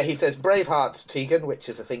 Yeah, he says Braveheart Tegan, which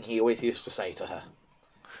is a thing he always used to say to her.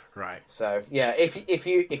 Right. So yeah,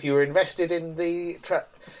 if you were invested in the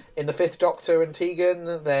Fifth Doctor and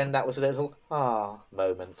Tegan, then that was a little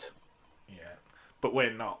moment. Yeah, but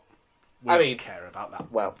we're not. We don't care about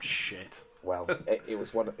that. Well, shit. Well, it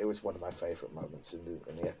was one of my favourite moments in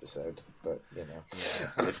the episode, but you know. Yeah,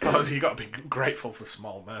 I suppose you got to be grateful for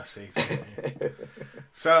small mercies.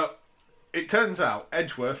 So it turns out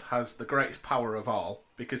Edgeworth has the greatest power of all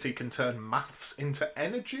because he can turn maths into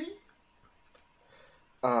energy.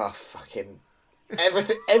 Fucking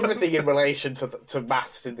everything in relation to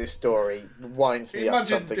maths in this story winds me up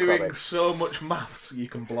something Imagine doing chronic. so much maths you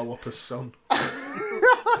can blow up a sun.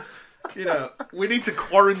 You know, we need to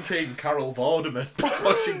quarantine Carol Vorderman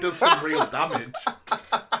before she does some real damage.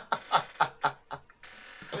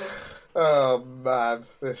 Oh man,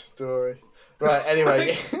 this story. Right,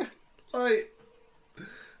 anyway. I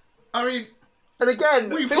mean, and again,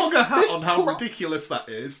 we've hung a hat on how ridiculous that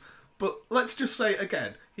is, but let's just say it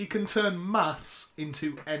again. He can turn maths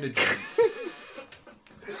into energy.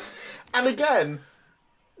 And again,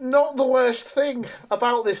 not the worst thing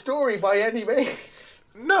about this story by any means.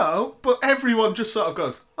 No, but everyone just sort of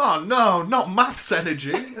goes, oh no, not maths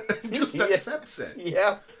energy. Just accepts it.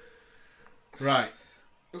 Yeah. Right.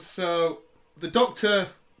 So, the Doctor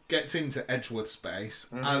gets into Edgeworth's base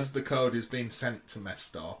as the code is being sent to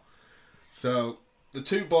Mestor. So, the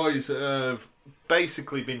two boys have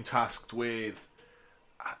basically been tasked with...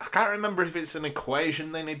 I can't remember if it's an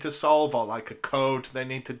equation they need to solve or like a code they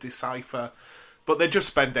need to decipher. But they just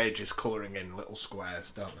spend ages colouring in little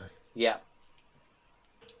squares, don't they? Yeah.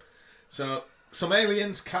 So, some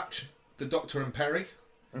aliens catch the Doctor and Perry.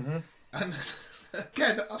 Mm-hmm. And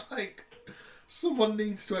again, I'm like, someone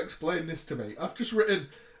needs to explain this to me. I've just written,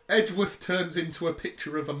 Edgeworth turns into a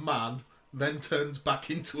picture of a man, then turns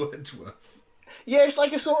back into Edgeworth. Yeah, it's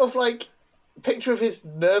like a sort of like picture of his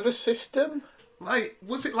nervous system. Like,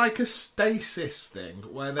 was it like a stasis thing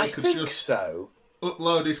where they could just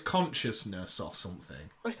upload his consciousness or something?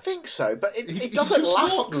 I think so, but it doesn't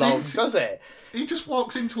last long, does it? He just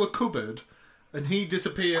walks into a cupboard and he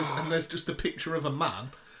disappears and there's just a picture of a man.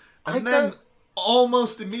 And then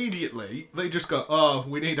almost immediately they just go, oh,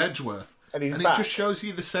 we need Edgeworth. And he's back. It just shows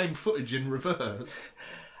you the same footage in reverse.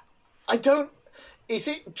 Is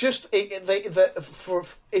it just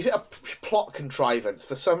is it a plot contrivance?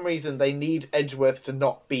 For some reason, they need Edgeworth to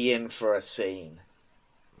not be in for a scene,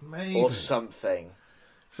 maybe, or something.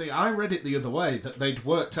 See, I read it the other way that they'd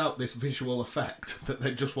worked out this visual effect that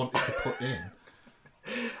they just wanted to put in.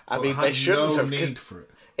 I mean, they shouldn't have. Need for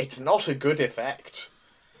it. It's not a good effect.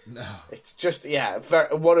 No, it's just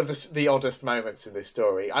one of the oddest moments in this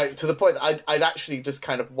story. To the point that I'd actually just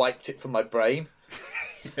kind of wiped it from my brain.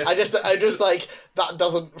 Yeah. I just like that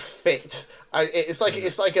doesn't fit. It's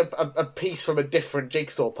like a piece from a different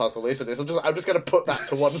jigsaw puzzle, isn't it? So I'm just going to put that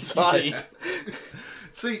to one side. Yeah.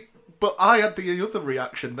 See, but I had the other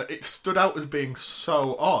reaction that it stood out as being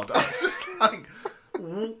so odd. I was just like,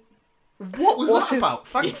 what was that about?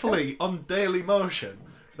 Thankfully, on Daily Motion,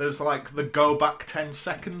 there's like the go back 10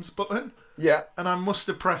 seconds button. Yeah, and I must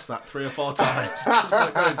have pressed that 3 or 4 times, just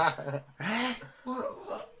like going, eh?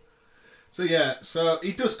 What? So yeah, so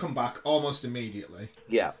he does come back almost immediately.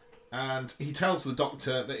 Yeah. And he tells the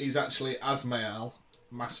Doctor that he's actually Asmael,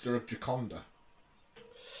 Master of Gioconda.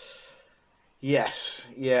 Yes,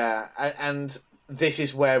 yeah. And this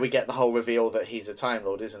is where we get the whole reveal that he's a Time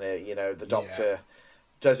Lord, isn't it? You know, the Doctor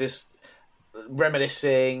does this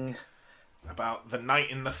reminiscing... about the night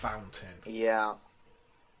in the fountain. Yeah.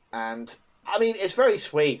 And... I mean, it's very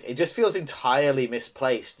sweet. It just feels entirely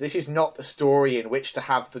misplaced. This is not the story in which to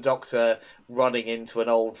have the Doctor running into an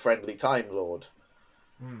old friendly Time Lord.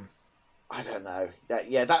 I don't know.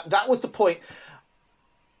 That was the point.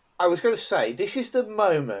 I was going to say, this is the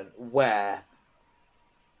moment where,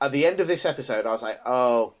 at the end of this episode, I was like,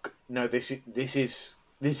 oh, no, this is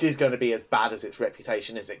going to be as bad as its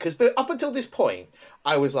reputation, isn't it? Because up until this point,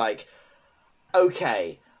 I was like,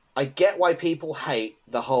 okay, I get why people hate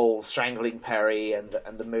the whole strangling Perry and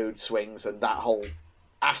the mood swings and that whole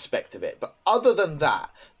aspect of it. But other than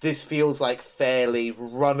that, this feels like fairly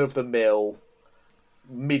run-of-the-mill,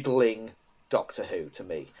 middling Doctor Who to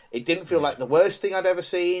me. It didn't feel like the worst thing I'd ever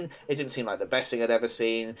seen. It didn't seem like the best thing I'd ever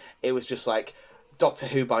seen. It was just like Doctor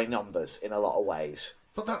Who by numbers in a lot of ways.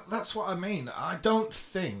 But that's what I mean. I don't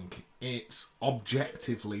think it's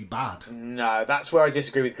objectively bad. No, that's where I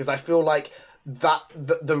disagree with, because I feel like that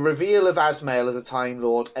the reveal of Asmael as a Time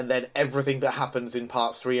Lord and then everything that happens in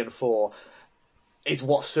parts 3 and 4 is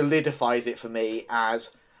what solidifies it for me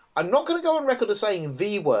as, I'm not going to go on record as saying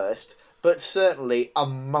the worst, but certainly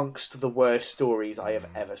amongst the worst stories I have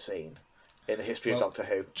ever seen in the history of Doctor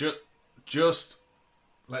Who. Just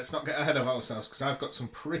let's not get ahead of ourselves, because I've got some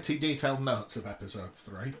pretty detailed notes of episode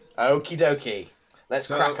 3. Okie dokie. Let's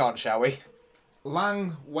crack on, shall we?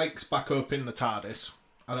 Lang wakes back up in the TARDIS.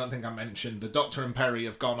 I don't think I mentioned the Doctor and Perry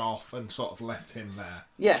have gone off and sort of left him there.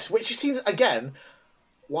 Yes, which seems, again,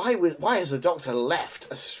 why has the Doctor left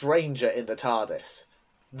a stranger in the TARDIS?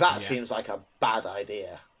 That seems like a bad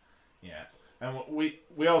idea. Yeah. And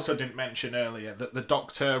we also didn't mention earlier that the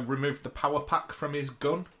Doctor removed the power pack from his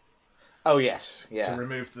gun Oh, yes. to Yeah.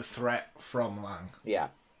 remove the threat from Lang. Yeah.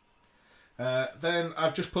 Then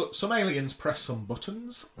I've just put some aliens press some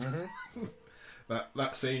buttons. Mm-hmm.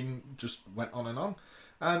 that scene just went on.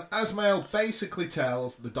 And Asmael basically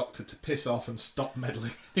tells the Doctor to piss off and stop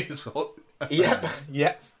meddling in his affairs. Yep.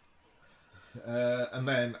 Yep. And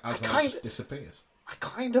then Asmael just disappears. I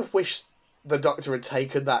kind of wish the Doctor had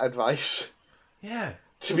taken that advice, Yeah.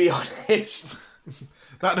 to be honest.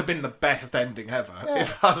 That'd have been the best ending ever Yeah.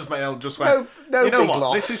 if Asmael just went, No you know big what,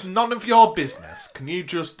 loss. this is none of your business. Can you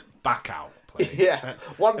just back out, please? Yeah.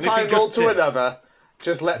 One And if he time just roll to did- another.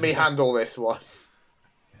 Just let me handle this one.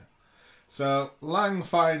 So Lang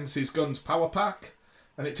finds his gun's power pack,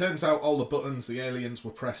 and it turns out all the buttons the aliens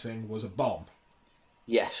were pressing was a bomb.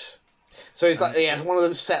 Yes. So it's like, yeah, one of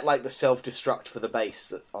them set like the self-destruct for the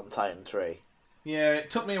base on Titan 3. Yeah, it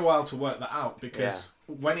took me a while to work that out because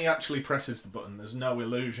when he actually presses the button, there's no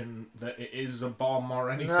illusion that it is a bomb or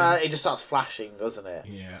anything. No, it just starts flashing, doesn't it?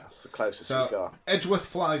 Yeah. That's the closest we So got. Edgeworth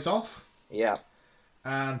flies off, Yeah.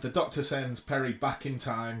 and the Doctor sends Perry back in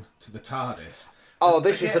time to the TARDIS. Oh,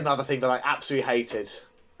 this is Again- another thing that I absolutely hated.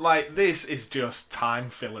 Like, this is just time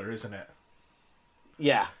filler, isn't it?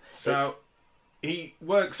 Yeah. So he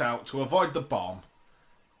works out to avoid the bomb.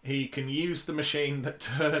 He can use the machine that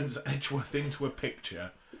turns Edgeworth into a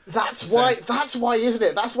picture. That's why, isn't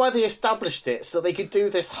it? That's why they established it, so they could do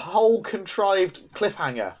this whole contrived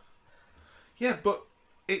cliffhanger. Yeah, but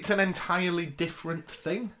it's an entirely different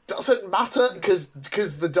thing. Doesn't matter, because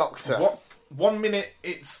the Doctor. What 1 minute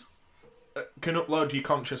it's can upload your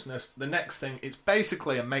consciousness. The next thing, it's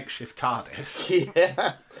basically a makeshift TARDIS.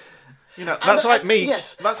 Yeah. You know, that's like me.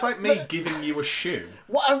 yes. That's like me giving you a shoe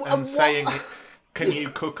and And saying, what? "Can you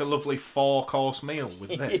cook a lovely 4-course meal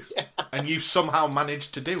with this?" And you somehow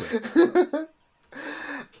managed to do it.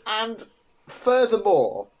 And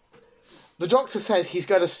furthermore, the Doctor says he's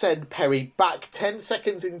going to send Perry back 10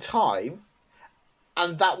 seconds in time,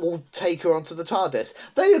 and that will take her onto the TARDIS.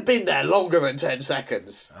 They have been there longer than 10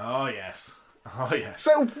 seconds. Oh yes, oh yes.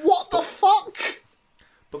 So what the fuck?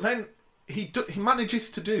 But then he manages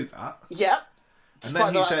to do that, Yeah. and then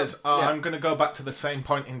he Despite says, that, "Oh, yeah. I'm going to go back to the same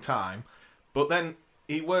point in time." But then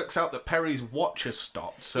he works out that Perry's watch has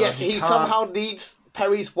stopped. So Yes, he can't... somehow needs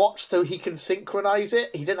Perry's watch so he can synchronise it.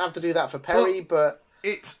 He didn't have to do that for Perry, but...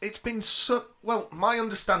 It's been so... Well, my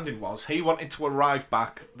understanding was he wanted to arrive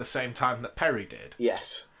back the same time that Perry did.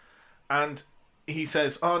 Yes. And he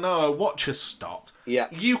says, "Oh no, a watch has stopped." Yeah.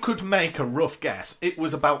 You could make a rough guess. It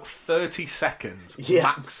was about 30 seconds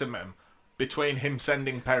maximum between him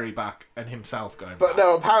sending Perry back and himself going But back.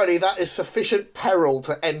 no, apparently that is sufficient peril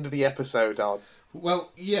to end the episode on.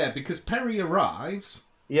 Well, yeah, because Perry arrives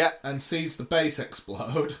Yeah, and sees the base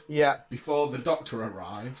explode yeah. before the Doctor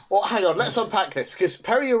arrives. Well, hang on, let's unpack this, because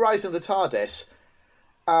Perry arrives in the TARDIS,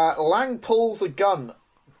 Lang pulls a gun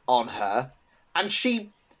on her, and she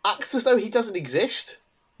acts as though he doesn't exist.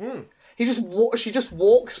 She just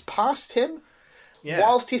walks past him,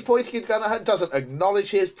 whilst he's pointing a gun at her, doesn't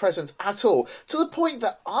acknowledge his presence at all, to the point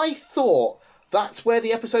that I thought that's where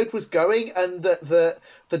the episode was going, and that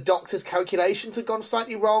the Doctor's calculations had gone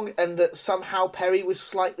slightly wrong, and that somehow Perry was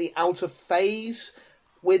slightly out of phase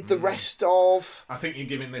with the rest of... I think you're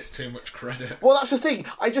giving this too much credit. Well, that's the thing.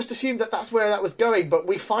 I just assumed that that's where that was going, but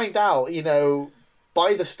we find out, you know,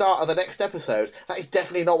 by the start of the next episode, that is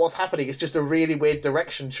definitely not what's happening. It's just a really weird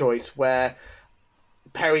direction choice where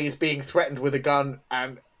Perry is being threatened with a gun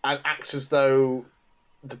and ands as though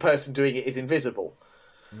the person doing it is invisible.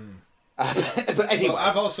 But anyway. Well,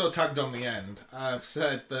 I've also tagged on the end. I've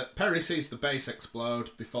said that Perry sees the base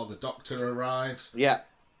explode before the Doctor arrives. Yeah.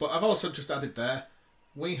 But I've also just added there,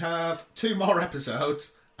 we have 2 more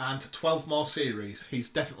episodes and 12 more series. He's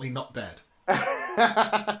definitely not dead.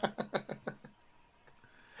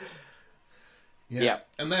 Yeah.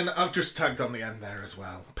 And then I've just tagged on the end there as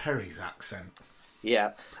well. Perry's accent.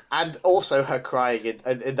 Yeah. And also her crying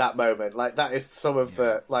in that moment. Like, that is some of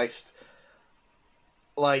the,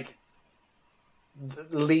 the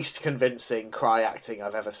least convincing cry acting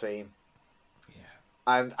I've ever seen.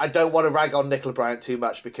 And I don't want to rag on Nicola Bryant too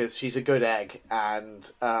much because she's a good egg,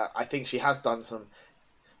 and I think she has done some,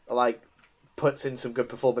 puts in some good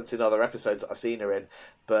performance in other episodes that I've seen her in,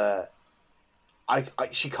 but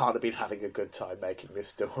she can't have been having a good time making this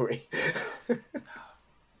story.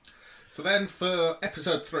 So then for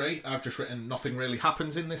episode 3, I've just written nothing really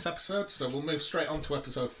happens in this episode, so we'll move straight on to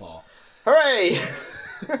episode 4. Hooray!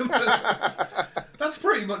 That's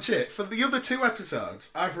pretty much it. For the other 2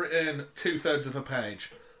 episodes, I've written 2/3 of a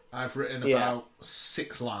page. I've written about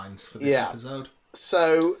 6 lines for this episode.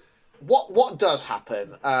 So, what does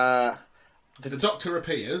happen? The Doctor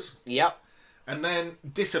appears. Yep. And then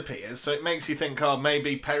disappears, so it makes you think, oh,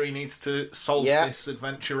 maybe Perry needs to solve this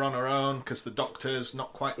adventure on her own because the Doctor's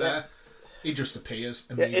not quite there. He just appears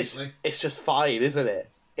immediately. It's just fine, isn't it?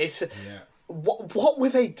 What were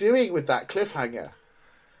they doing with that cliffhanger?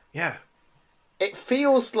 Yeah. It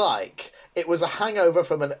feels like it was a hangover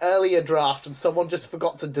from an earlier draft and someone just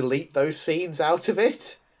forgot to delete those scenes out of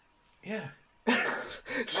it. Yeah.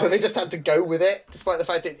 So they just had to go with it, despite the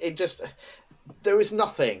fact that it just... There is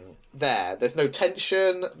nothing there. There's no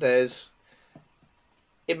tension. It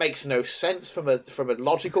makes no sense from a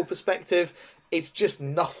logical perspective. It's just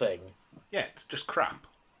nothing. Yeah, it's just crap.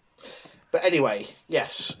 But anyway,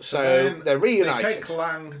 yes. So they're reunited. They take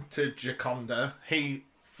Lang to Gioconda.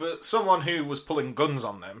 For someone who was pulling guns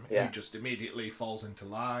on them, he just immediately falls into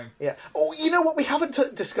line. Yeah. Oh, you know what we haven't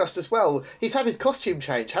discussed as well? He's had his costume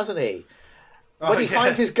change, hasn't he? When he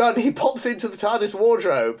finds his gun, he pops into the TARDIS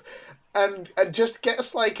wardrobe and just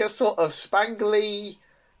gets like a sort of spangly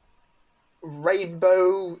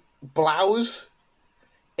rainbow blouse.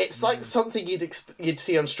 It's like something you'd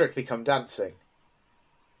see on Strictly Come Dancing.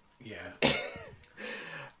 Yeah.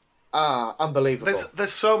 Unbelievable.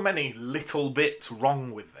 There's so many little bits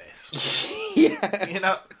wrong with this. Yeah. You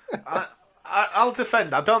know, I'll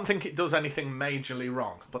defend. I don't think it does anything majorly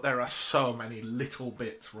wrong, but there are so many little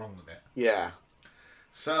bits wrong with it. Yeah.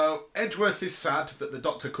 So, Edgeworth is sad that the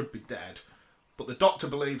Doctor could be dead, but the Doctor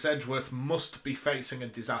believes Edgeworth must be facing a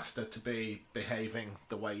disaster to be behaving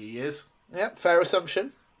the way he is. Yep, fair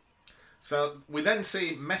assumption. So, we then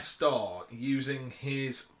see Mestor using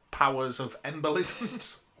his powers of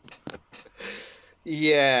embolisms.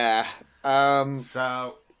 Yeah.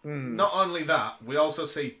 So, not only that, we also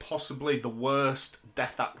see possibly the worst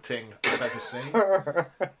death acting I've ever seen.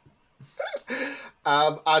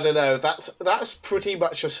 I don't know. That's pretty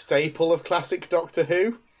much a staple of classic Doctor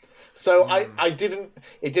Who. So it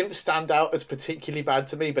didn't stand out as particularly bad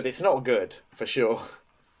to me, but it's not good for sure.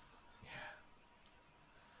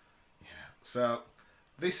 Yeah. So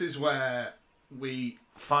this is where we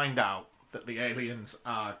find out that the aliens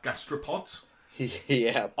are gastropods.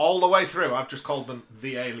 Yeah. All the way through, I've just called them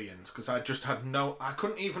the aliens because I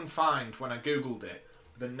couldn't even find when I googled it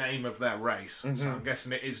the name of their race. Mm-hmm. So I'm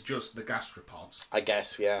guessing it is just the gastropods. I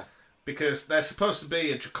guess, yeah. Because they're supposed to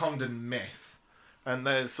be a Giocondan myth, and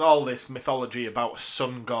there's all this mythology about a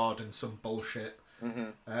sun god and some bullshit.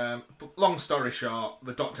 Mm-hmm. But long story short,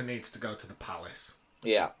 the Doctor needs to go to the palace.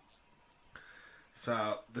 Yeah.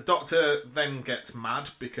 So the Doctor then gets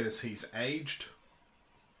mad because he's aged.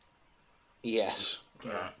 Yes.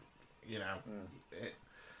 You know,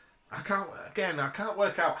 I can't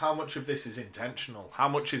work out how much of this is intentional. How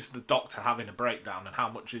much is the Doctor having a breakdown, and how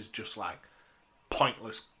much is just like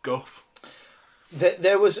pointless guff.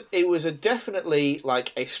 It was a definitely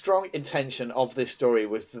like a strong intention of this story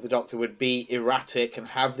was that the Doctor would be erratic and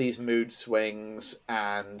have these mood swings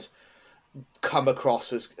and come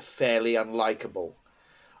across as fairly unlikable.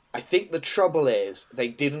 I think the trouble is they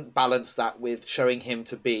didn't balance that with showing him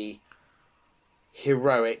to be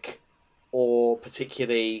heroic or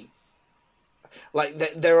particularly like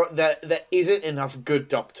there isn't enough good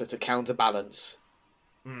Doctor to counterbalance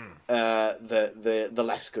the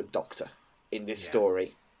less good Doctor in this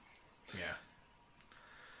story. Yeah.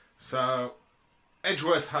 So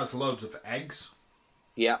Edgeworth has loads of eggs.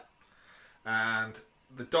 Yeah. And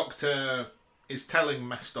the Doctor is telling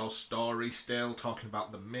Mestor's story still, talking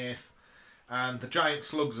about the myth, and the giant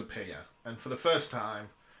slugs appear. And for the first time,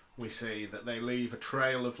 we see that they leave a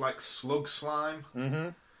trail of like slug slime,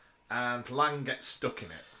 and Lang gets stuck in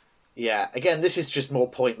it. Yeah, again, this is just more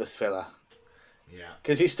pointless filler. Yeah.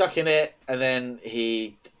 Because he's stuck in it, and then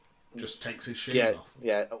he just takes his shoes off.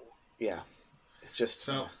 Yeah. It's just...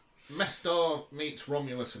 So, Mestor meets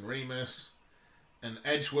Romulus and Remus, and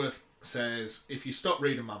Edgeworth says, if you stop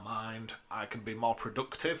reading my mind, I can be more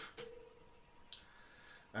productive.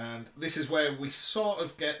 And this is where we sort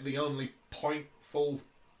of get the only pointful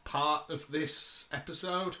part of this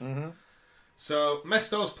episode. Mm-hmm. So,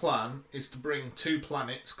 Mestor's plan is to bring 2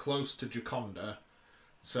 planets close to Gioconda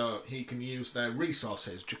so he can use their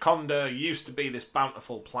resources. Gioconda used to be this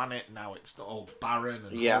bountiful planet, now it's all barren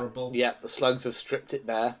and horrible. Yeah, the slugs have stripped it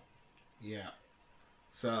bare. Yeah.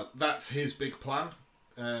 So, that's his big plan.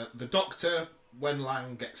 The Doctor, when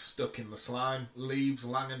Lang gets stuck in the slime, leaves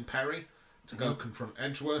Lang and Perry to go confront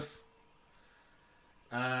Edgeworth.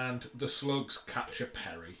 And the slugs capture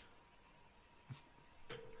Perry.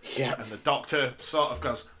 Yeah. And the Doctor sort of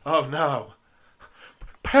goes, oh no,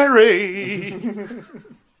 Perry!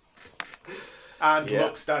 And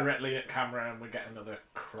looks directly at camera, and we get another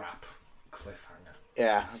crap cliffhanger.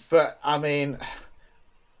 Yeah, but I mean,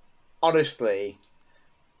 honestly,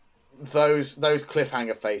 those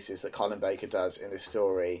cliffhanger faces that Colin Baker does in this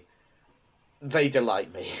story, they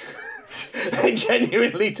delight me. They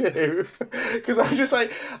genuinely do, because I'm just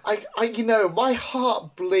like, my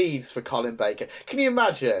heart bleeds for Colin Baker. Can you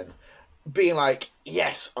imagine being like,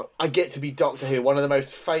 yes, I get to be Doctor Who, one of the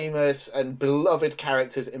most famous and beloved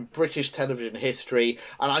characters in British television history,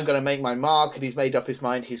 and I'm going to make my mark. And he's made up his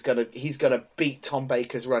mind. He's going to beat Tom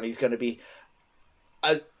Baker's run. He's going to be,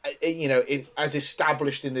 as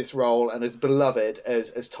established in this role and as beloved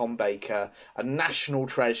as Tom Baker, a national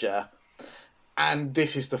treasure. And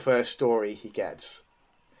this is the first story he gets.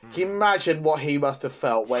 Can you imagine what he must have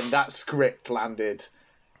felt when that script landed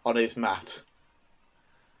on his mat?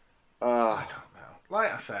 I don't know.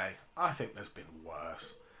 Like I say, I think there's been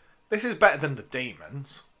worse. This is better than The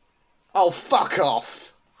Demons. Oh, fuck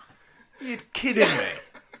off! You're kidding me.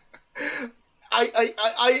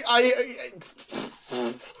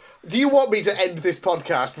 Do you want me to end this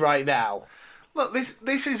podcast right now? Look,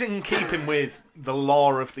 this is in keeping with the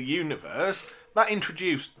lore of the universe that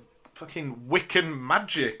introduced fucking Wiccan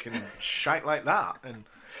magic and shite like that. And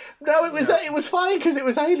no, it was fine because it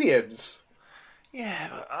was aliens. Yeah,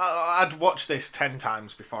 I'd watch this 10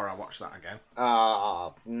 times before I watched that again.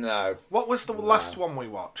 No. What was the last one we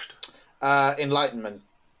watched? Enlightenment.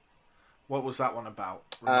 What was that one about?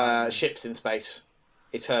 Ships in space.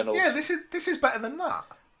 Eternals. Yeah, this is better than that.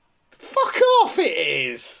 Fuck off, it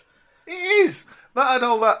is! It is! That had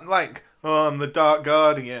all that, like, I'm the Dark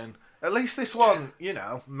Guardian. At least this one,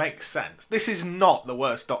 makes sense. This is not the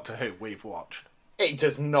worst Doctor Who we've watched. It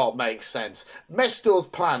does not make sense. Mestor's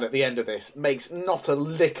plan at the end of this makes not a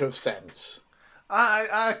lick of sense.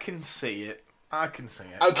 I can see it. I can see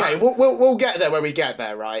it. Okay, we'll get there when we get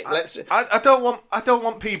there, right? I don't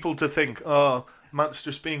want people to think, oh, Matt's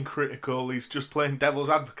just being critical. He's just playing devil's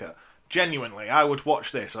advocate. Genuinely, I would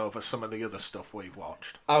watch this over some of the other stuff we've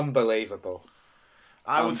watched. Unbelievable.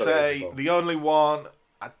 I would say the only one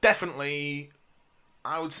I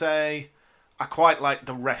would say I quite like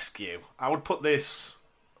The Rescue. I would put this.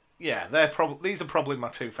 Yeah, these are probably my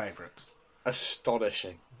two favourites.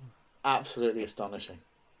 Astonishing. Absolutely astonishing.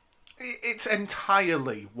 It's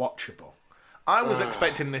entirely watchable. I was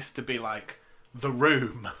expecting this to be like The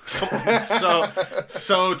Room, something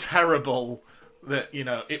so terrible that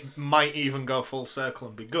it might even go full circle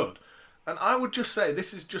and be good. And I would just say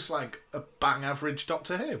this is just like a bang average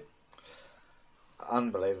Doctor Who.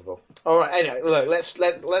 Unbelievable. All right. Anyway, look.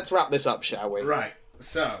 Let's wrap this up, shall we? Right.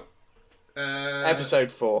 So, episode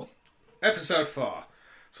 4. Episode 4.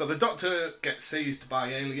 So the Doctor gets seized by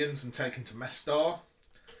aliens and taken to Mestor,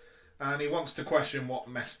 and he wants to question what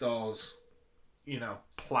Mestor's,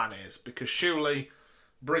 plan is, because surely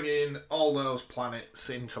bringing all those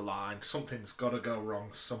planets into line, something's got to go wrong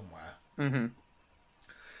somewhere. Mm-hmm.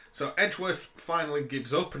 So Edgeworth finally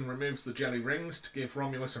gives up and removes the jelly rings to give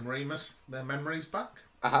Romulus and Remus their memories back.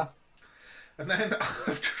 Uh-huh. And then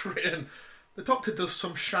I've just written, the Doctor does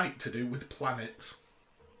some shite to do with planets.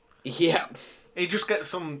 Yeah. He just gets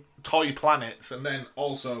some toy planets and then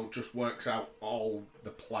also just works out all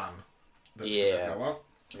the plan that's going to go on.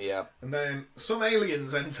 Yeah. And then some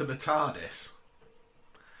aliens enter the TARDIS.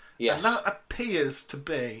 Yes. And that appears to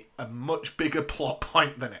be a much bigger plot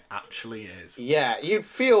point than it actually is. Yeah, you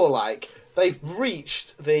feel like they've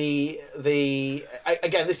reached the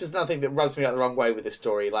again, this is nothing that rubs me out the wrong way with this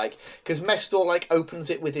story, because Mestor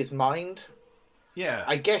opens it with his mind. Yeah.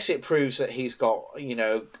 I guess it proves that he's got,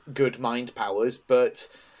 good mind powers, but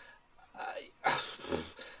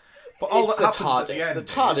all it's that the happens TARDIS. at The the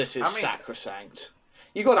TARDIS end is sacrosanct.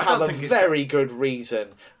 You've got to have a very good reason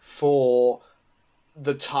for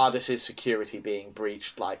the TARDIS's security being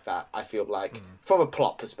breached like that, I feel like, from a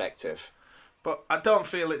plot perspective. But I don't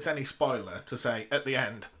feel it's any spoiler to say, at the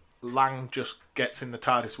end, Lang just gets in the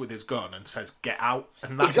TARDIS with his gun and says, "Get out,"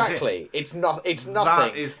 and that's exactly. it. It's nothing.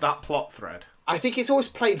 That is that plot thread. I think it's always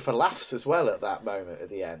played for laughs as well at that moment at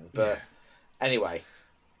the end. But anyway.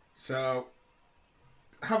 So,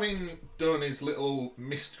 having done his little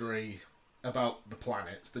mystery about the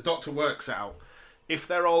planets, the Doctor works out if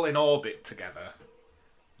they're all in orbit together,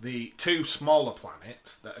 the two smaller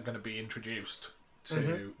planets that are going to be introduced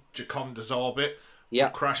to Jaconda's orbit will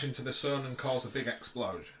crash into the sun and cause a big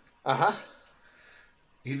explosion. Uh-huh.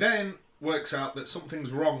 He then works out that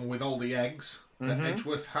something's wrong with all the eggs that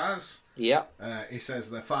Edgeworth has. Yeah. He says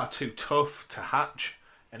they're far too tough to hatch,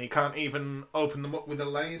 and he can't even open them up with a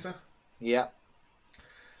laser. Yeah.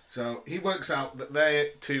 So he works out that they're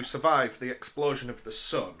to survive the explosion of the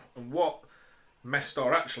sun, and what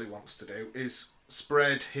Mestor actually wants to do is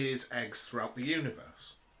spread his eggs throughout the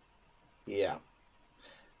universe. Yeah.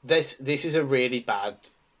 This is a really bad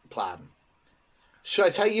plan. Should I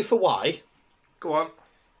tell you for why? Go on.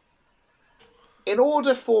 In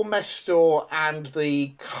order for Mestor and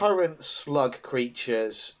the current slug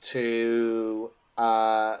creatures to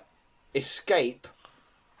escape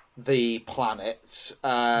the planet's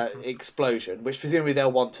explosion, which presumably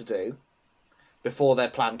they'll want to do before their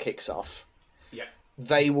plan kicks off, Yeah.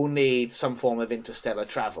 they will need some form of interstellar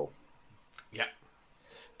travel. Yeah.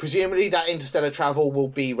 Presumably that interstellar travel will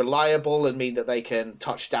be reliable and mean that they can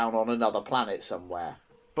touch down on another planet somewhere.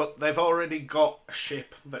 But they've already got a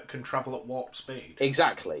ship that can travel at warp speed.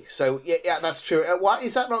 Exactly. So, yeah, that's true. Why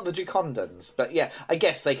is that not the Dracondans? But, yeah, I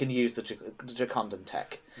guess they can use the Dracondan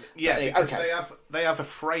tech. Yeah, anyway, because okay. they have a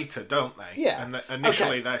freighter, don't they? Yeah. And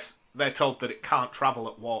initially Okay. they're told that it can't travel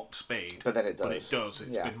at warp speed. But then it does. But it does.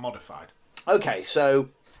 It's Yeah. been modified. Okay, so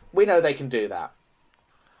we know they can do that.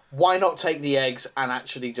 Why not take the eggs and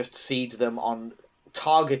actually just seed them on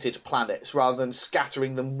targeted planets rather than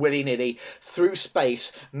scattering them willy-nilly through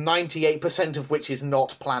space, 98% of which is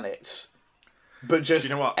not planets, but just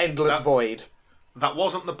You know what? endless void? That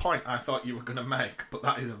wasn't the point I thought you were going to make, but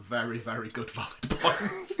that is a very, very good valid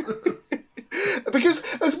point. Because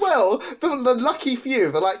as well, the lucky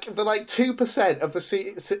few, the 2%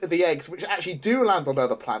 of the eggs which actually do land on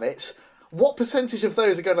other planets, what percentage of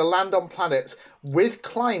those are going to land on planets with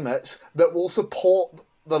climates that will support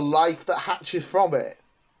the life that hatches from it?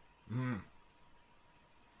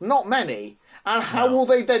 Not many. And how will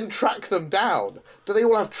they then track them down? Do they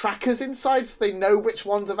all have trackers inside so they know which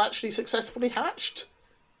ones have actually successfully hatched?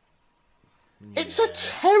 It's a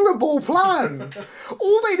terrible plan.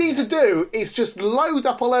 All they need to do is just load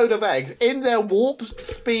up a load of eggs in their warp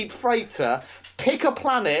speed freighter, pick a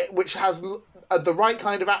planet which has the right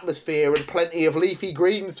kind of atmosphere and plenty of leafy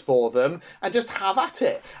greens for them, and just have at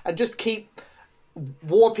it. And just keep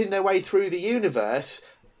warping their way through the universe,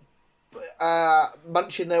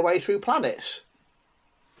 munching their way through planets.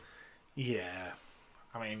 Yeah.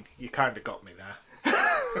 I mean, you kind of got me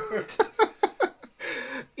there.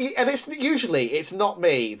 And it's not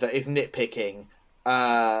me that is nitpicking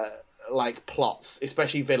plots,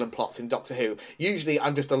 especially villain plots in Doctor Who. Usually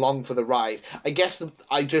I'm just along for the ride. I guess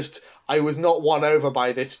I was not won over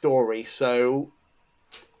by this story, so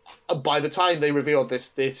by the time they revealed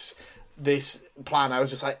this plan, I was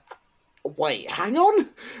just like, wait, hang on?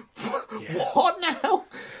 Yeah. What now?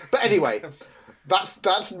 But anyway, that's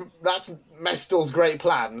Mestel's great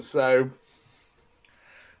plan, so...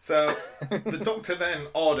 So, the Doctor then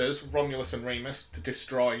orders Romulus and Remus to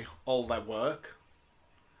destroy all their work,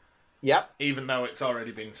 Yep. even though it's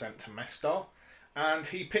already been sent to Mestor. And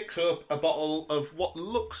he picks up a bottle of what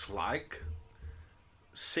looks like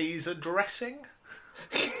Caesar dressing.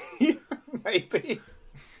 Maybe.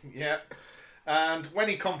 Yeah. And when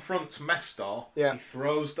he confronts Mestor, Yeah. he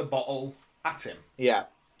throws the bottle at him. Yeah.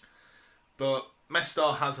 But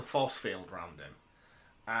Mestor has a force field around him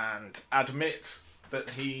and admits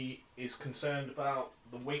that he is concerned about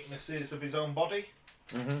the weaknesses of his own body,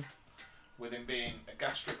 with him being a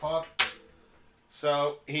gastropod.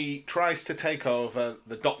 So he tries to take over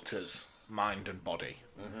the Doctor's mind and body.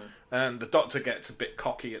 And the Doctor gets a bit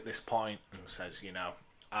cocky at this point and says,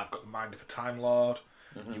 I've got the mind of a Time Lord.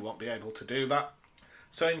 You won't be able to do that.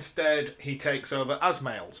 So instead, he takes over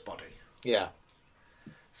Asmael's body. Yeah.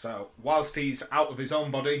 So whilst he's out of his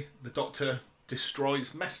own body, the Doctor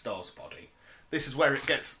destroys Mestor's body. This is where it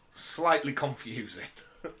gets slightly confusing.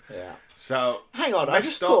 Yeah. So Hang on, I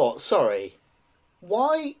just thought, sorry.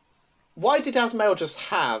 Why did Asmael just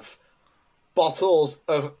have bottles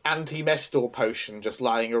of anti-Mestor potion just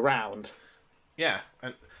lying around? Yeah,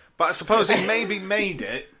 but I suppose he maybe made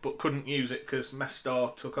it, but couldn't use it because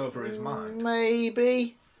Mestor took over his mind.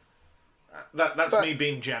 Maybe. That's me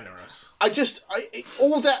being generous.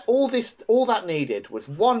 All that needed was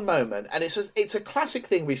one moment, and it's a classic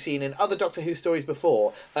thing we've seen in other Doctor Who stories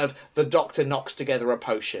before of the Doctor knocks together a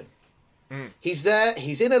potion. He's there,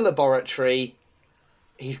 he's in a laboratory,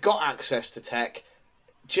 he's got access to tech.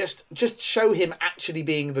 Just show him actually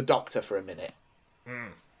being the Doctor for a minute,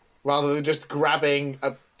 rather than just grabbing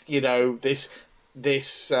this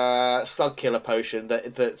slug killer potion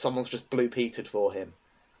that someone's just blue peated for him.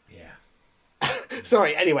 Yeah.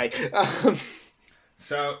 Sorry. Anyway.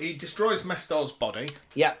 So he destroys Mestor's body.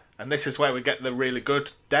 Yeah. And this is where we get the really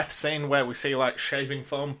good death scene where we see shaving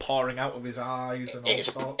foam pouring out of his eyes and all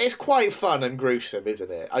sorts. It's quite fun and gruesome,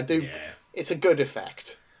 isn't it? Yeah. It's a good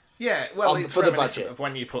effect. Yeah, well, it's for the reminiscent budget of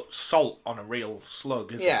when you put salt on a real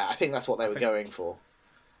slug, isn't it? Yeah, I think that's what they were going for.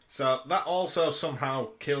 So that also somehow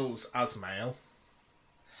kills Asmael.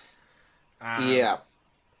 And Yeah.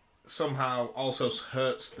 somehow also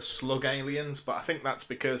hurts the slug aliens, but I think that's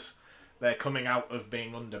because they're coming out of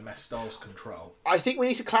being under Mestor's control. I think we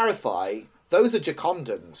need to clarify, those are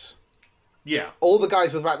Jakondans. Yeah. All the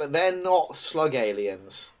guys with Ratner, they're not slug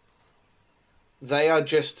aliens. They are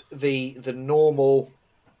just the normal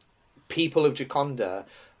people of Jakonda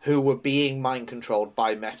who were being mind controlled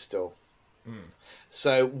by Mestor.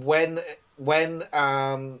 So when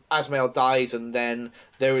Asmael dies, and then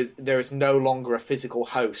there is no longer a physical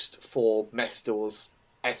host for Mestor's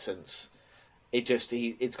essence,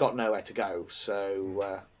 it's got nowhere to go.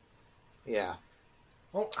 So yeah.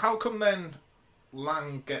 Well, how come then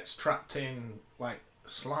Lang gets trapped in like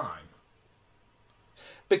slime?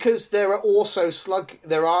 Because there are also slug.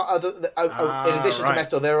 There are other. In addition to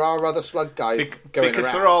Mestor, there are other slug guys going around.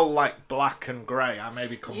 Because they're all like black and grey. I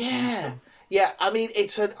maybe confused them. Yeah. I mean,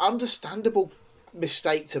 it's an understandable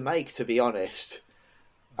mistake to make, to be honest.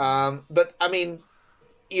 But I mean,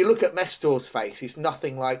 you look at Mestor's face; he's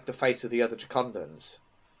nothing like the face of the other Jakondans.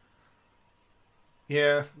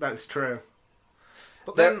 Yeah, that's true.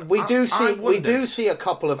 But then we do see a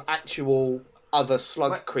couple of actual other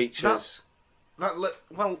slug creatures.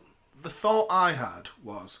 Well, the thought I had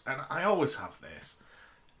was, and I always have this,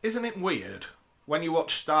 isn't it weird when you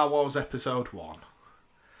watch Star Wars Episode 1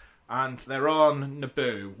 and they're on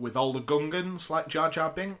Naboo with all the Gungans like Jar Jar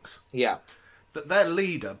Binks? Yeah. That their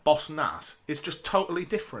leader, Boss Nass, is just totally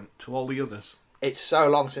different to all the others. It's so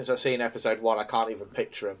long since I've seen Episode 1, I can't even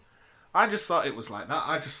picture him. I just thought it was like that.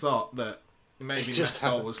 I just thought that maybe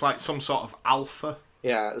Mestor was like some sort of alpha.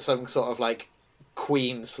 Yeah, some sort of like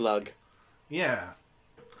queen slug. Yeah.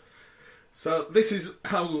 So this is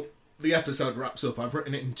how the episode wraps up. I've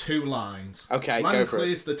written it in 2 lines. Okay, Lang go for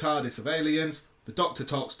clears the TARDIS of aliens. The Doctor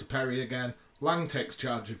talks to Perry again. Lang takes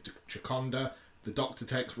charge of Jakonda. The Doctor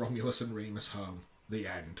takes Romulus and Remus home. The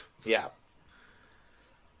end. Yeah.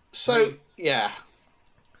 So, yeah.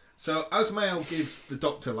 So Asmael gives the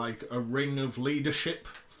Doctor like a ring of leadership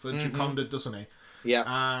for Jakonda, doesn't he? Yeah.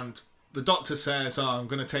 And the Doctor says, I'm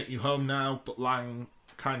going to take you home now, but Lang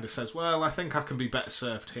kind of says, well, I think I can be better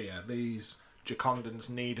served here. These Jakondans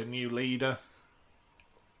need a new leader.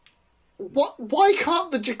 Why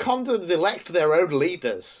can't the Jakondans elect their own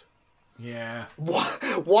leaders? Yeah.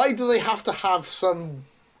 Why do they have to have some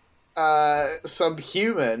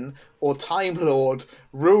human or Time Lord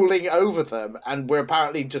ruling over them, and we're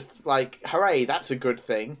apparently just like, hooray, that's a good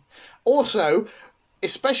thing. Also,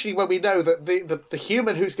 especially when we know that the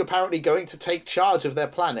human who's apparently going to take charge of their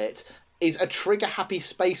planet is a trigger-happy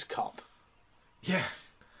space cop. Yeah.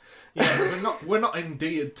 Yeah, we're not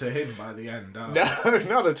endeared to him by the end, are we? No,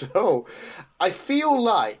 not at all. I feel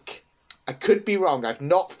like, I could be wrong, I've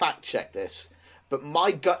not fact-checked this, but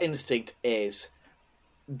my gut instinct is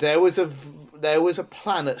there was a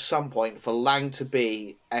plan at some point for Lang to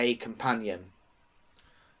be a companion.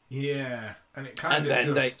 Yeah, and it kind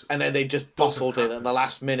then they just bottled it at the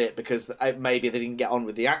last minute because maybe they didn't get on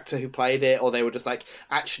with the actor who played it, or they were just like,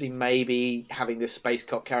 actually, maybe having this space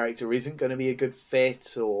cop character isn't going to be a good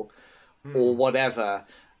fit, or whatever.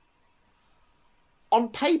 On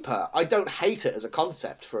paper, I don't hate it as a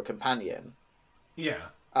concept for a companion. Yeah.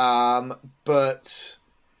 But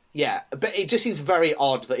it just seems very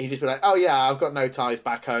odd that he'd just be like, oh yeah, I've got no ties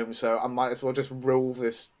back home, so I might as well just rule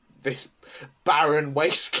this barren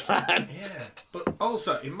wasteland. Yeah, but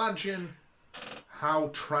also imagine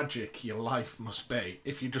how tragic your life must be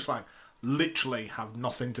if you just like literally have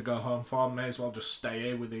nothing to go home for. May as well just stay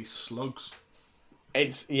here with these slugs.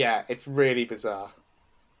 It's really bizarre.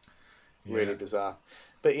 Really bizarre.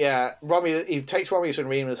 But yeah, Romulus, he takes Romulus and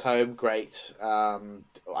Remus home, great. I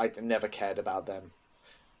never cared about them.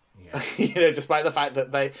 Yeah. Despite the fact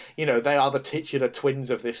that they are the titular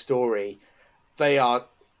twins of this story, they are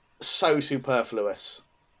so superfluous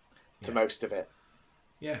to most of it.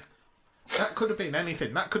 Yeah. That could have been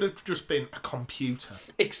anything. That could have just been a computer.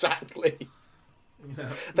 Exactly.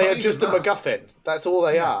 They are just a MacGuffin. That's all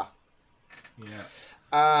they are.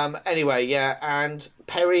 Yeah. Anyway, yeah, and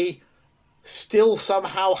Perry still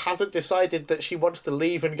somehow hasn't decided that she wants to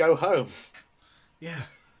leave and go home. Yeah.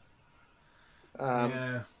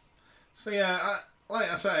 Yeah. So yeah,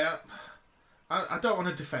 like I say, I don't want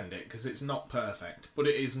to defend it because it's not perfect, but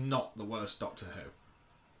it is not the worst Doctor Who.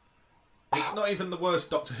 It's not even the worst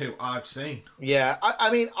Doctor Who I've seen. Yeah,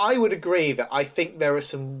 I mean, I would agree that I think there are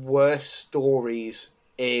some worse stories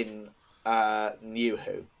in New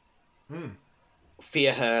Who.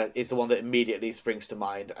 Fear Her is the one that immediately springs to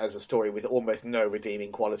mind as a story with almost no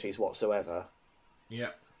redeeming qualities whatsoever.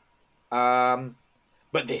 Yeah.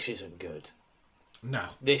 But this isn't good. No.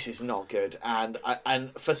 This is not good. And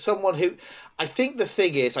for someone who... I think the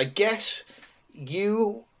thing is, I guess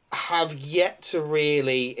you have yet to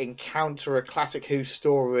really encounter a Classic Who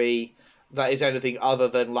story that is anything other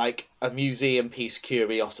than like a museum piece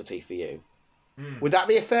curiosity for you. Would that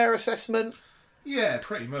be a fair assessment? Yeah,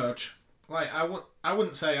 pretty much. Like, I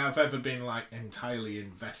wouldn't say I've ever been, like, entirely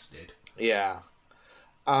invested. Yeah.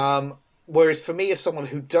 Whereas for me, as someone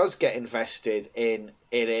who does get invested in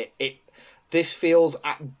it, this feels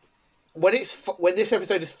when this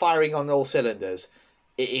episode is firing on all cylinders,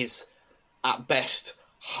 it is at best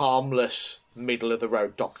harmless, middle of the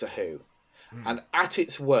road Doctor Who, and at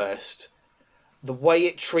its worst, the way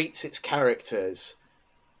it treats its characters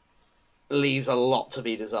leaves a lot to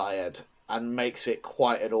be desired and makes it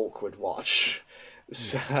quite an awkward watch.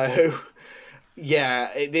 So,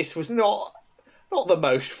 yeah, this was not the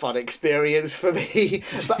most fun experience for me.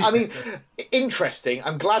 But, I mean, interesting.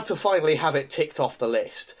 I'm glad to finally have it ticked off the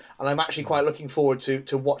list. And I'm actually quite looking forward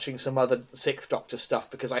to watching some other Sixth Doctor stuff,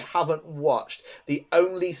 because I haven't watched... The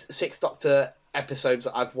only Sixth Doctor episodes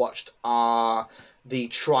that I've watched are the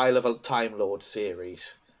Trial of a Time Lord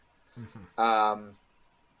series.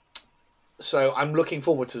 So I'm looking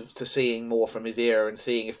forward to seeing more from his era and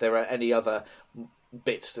seeing if there are any other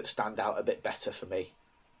bits that stand out a bit better for me.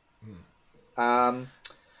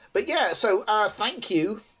 But yeah, so thank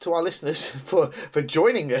you to our listeners for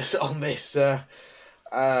joining us on this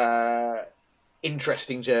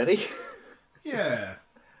interesting journey. Yeah.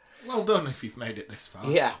 Well done if you've made it this far.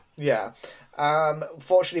 Yeah.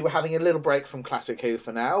 Fortunately, we're having a little break from Classic Who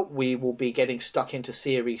for now. We will be getting stuck into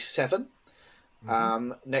Series 7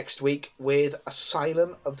 next week with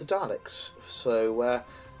Asylum of the Daleks. So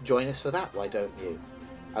join us for that, why don't you?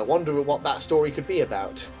 I wonder what that story could be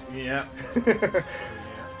about. Yeah.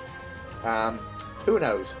 Who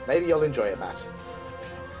knows? Maybe you'll enjoy it, Matt.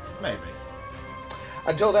 Maybe.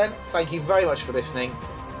 Until then, thank you very much for listening,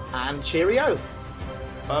 and cheerio.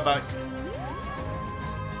 Bye-bye.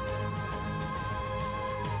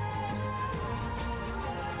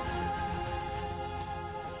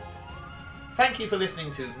 Thank you for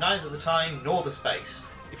listening to Neither the Time Nor the Space.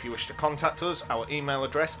 If you wish to contact us, our email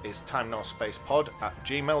address is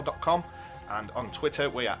timenorspacepod@gmail.com, and on Twitter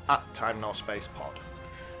we are @timenorspacepod.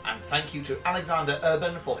 And thank you to Alexander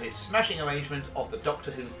Urban for his smashing arrangement of the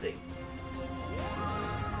Doctor Who theme.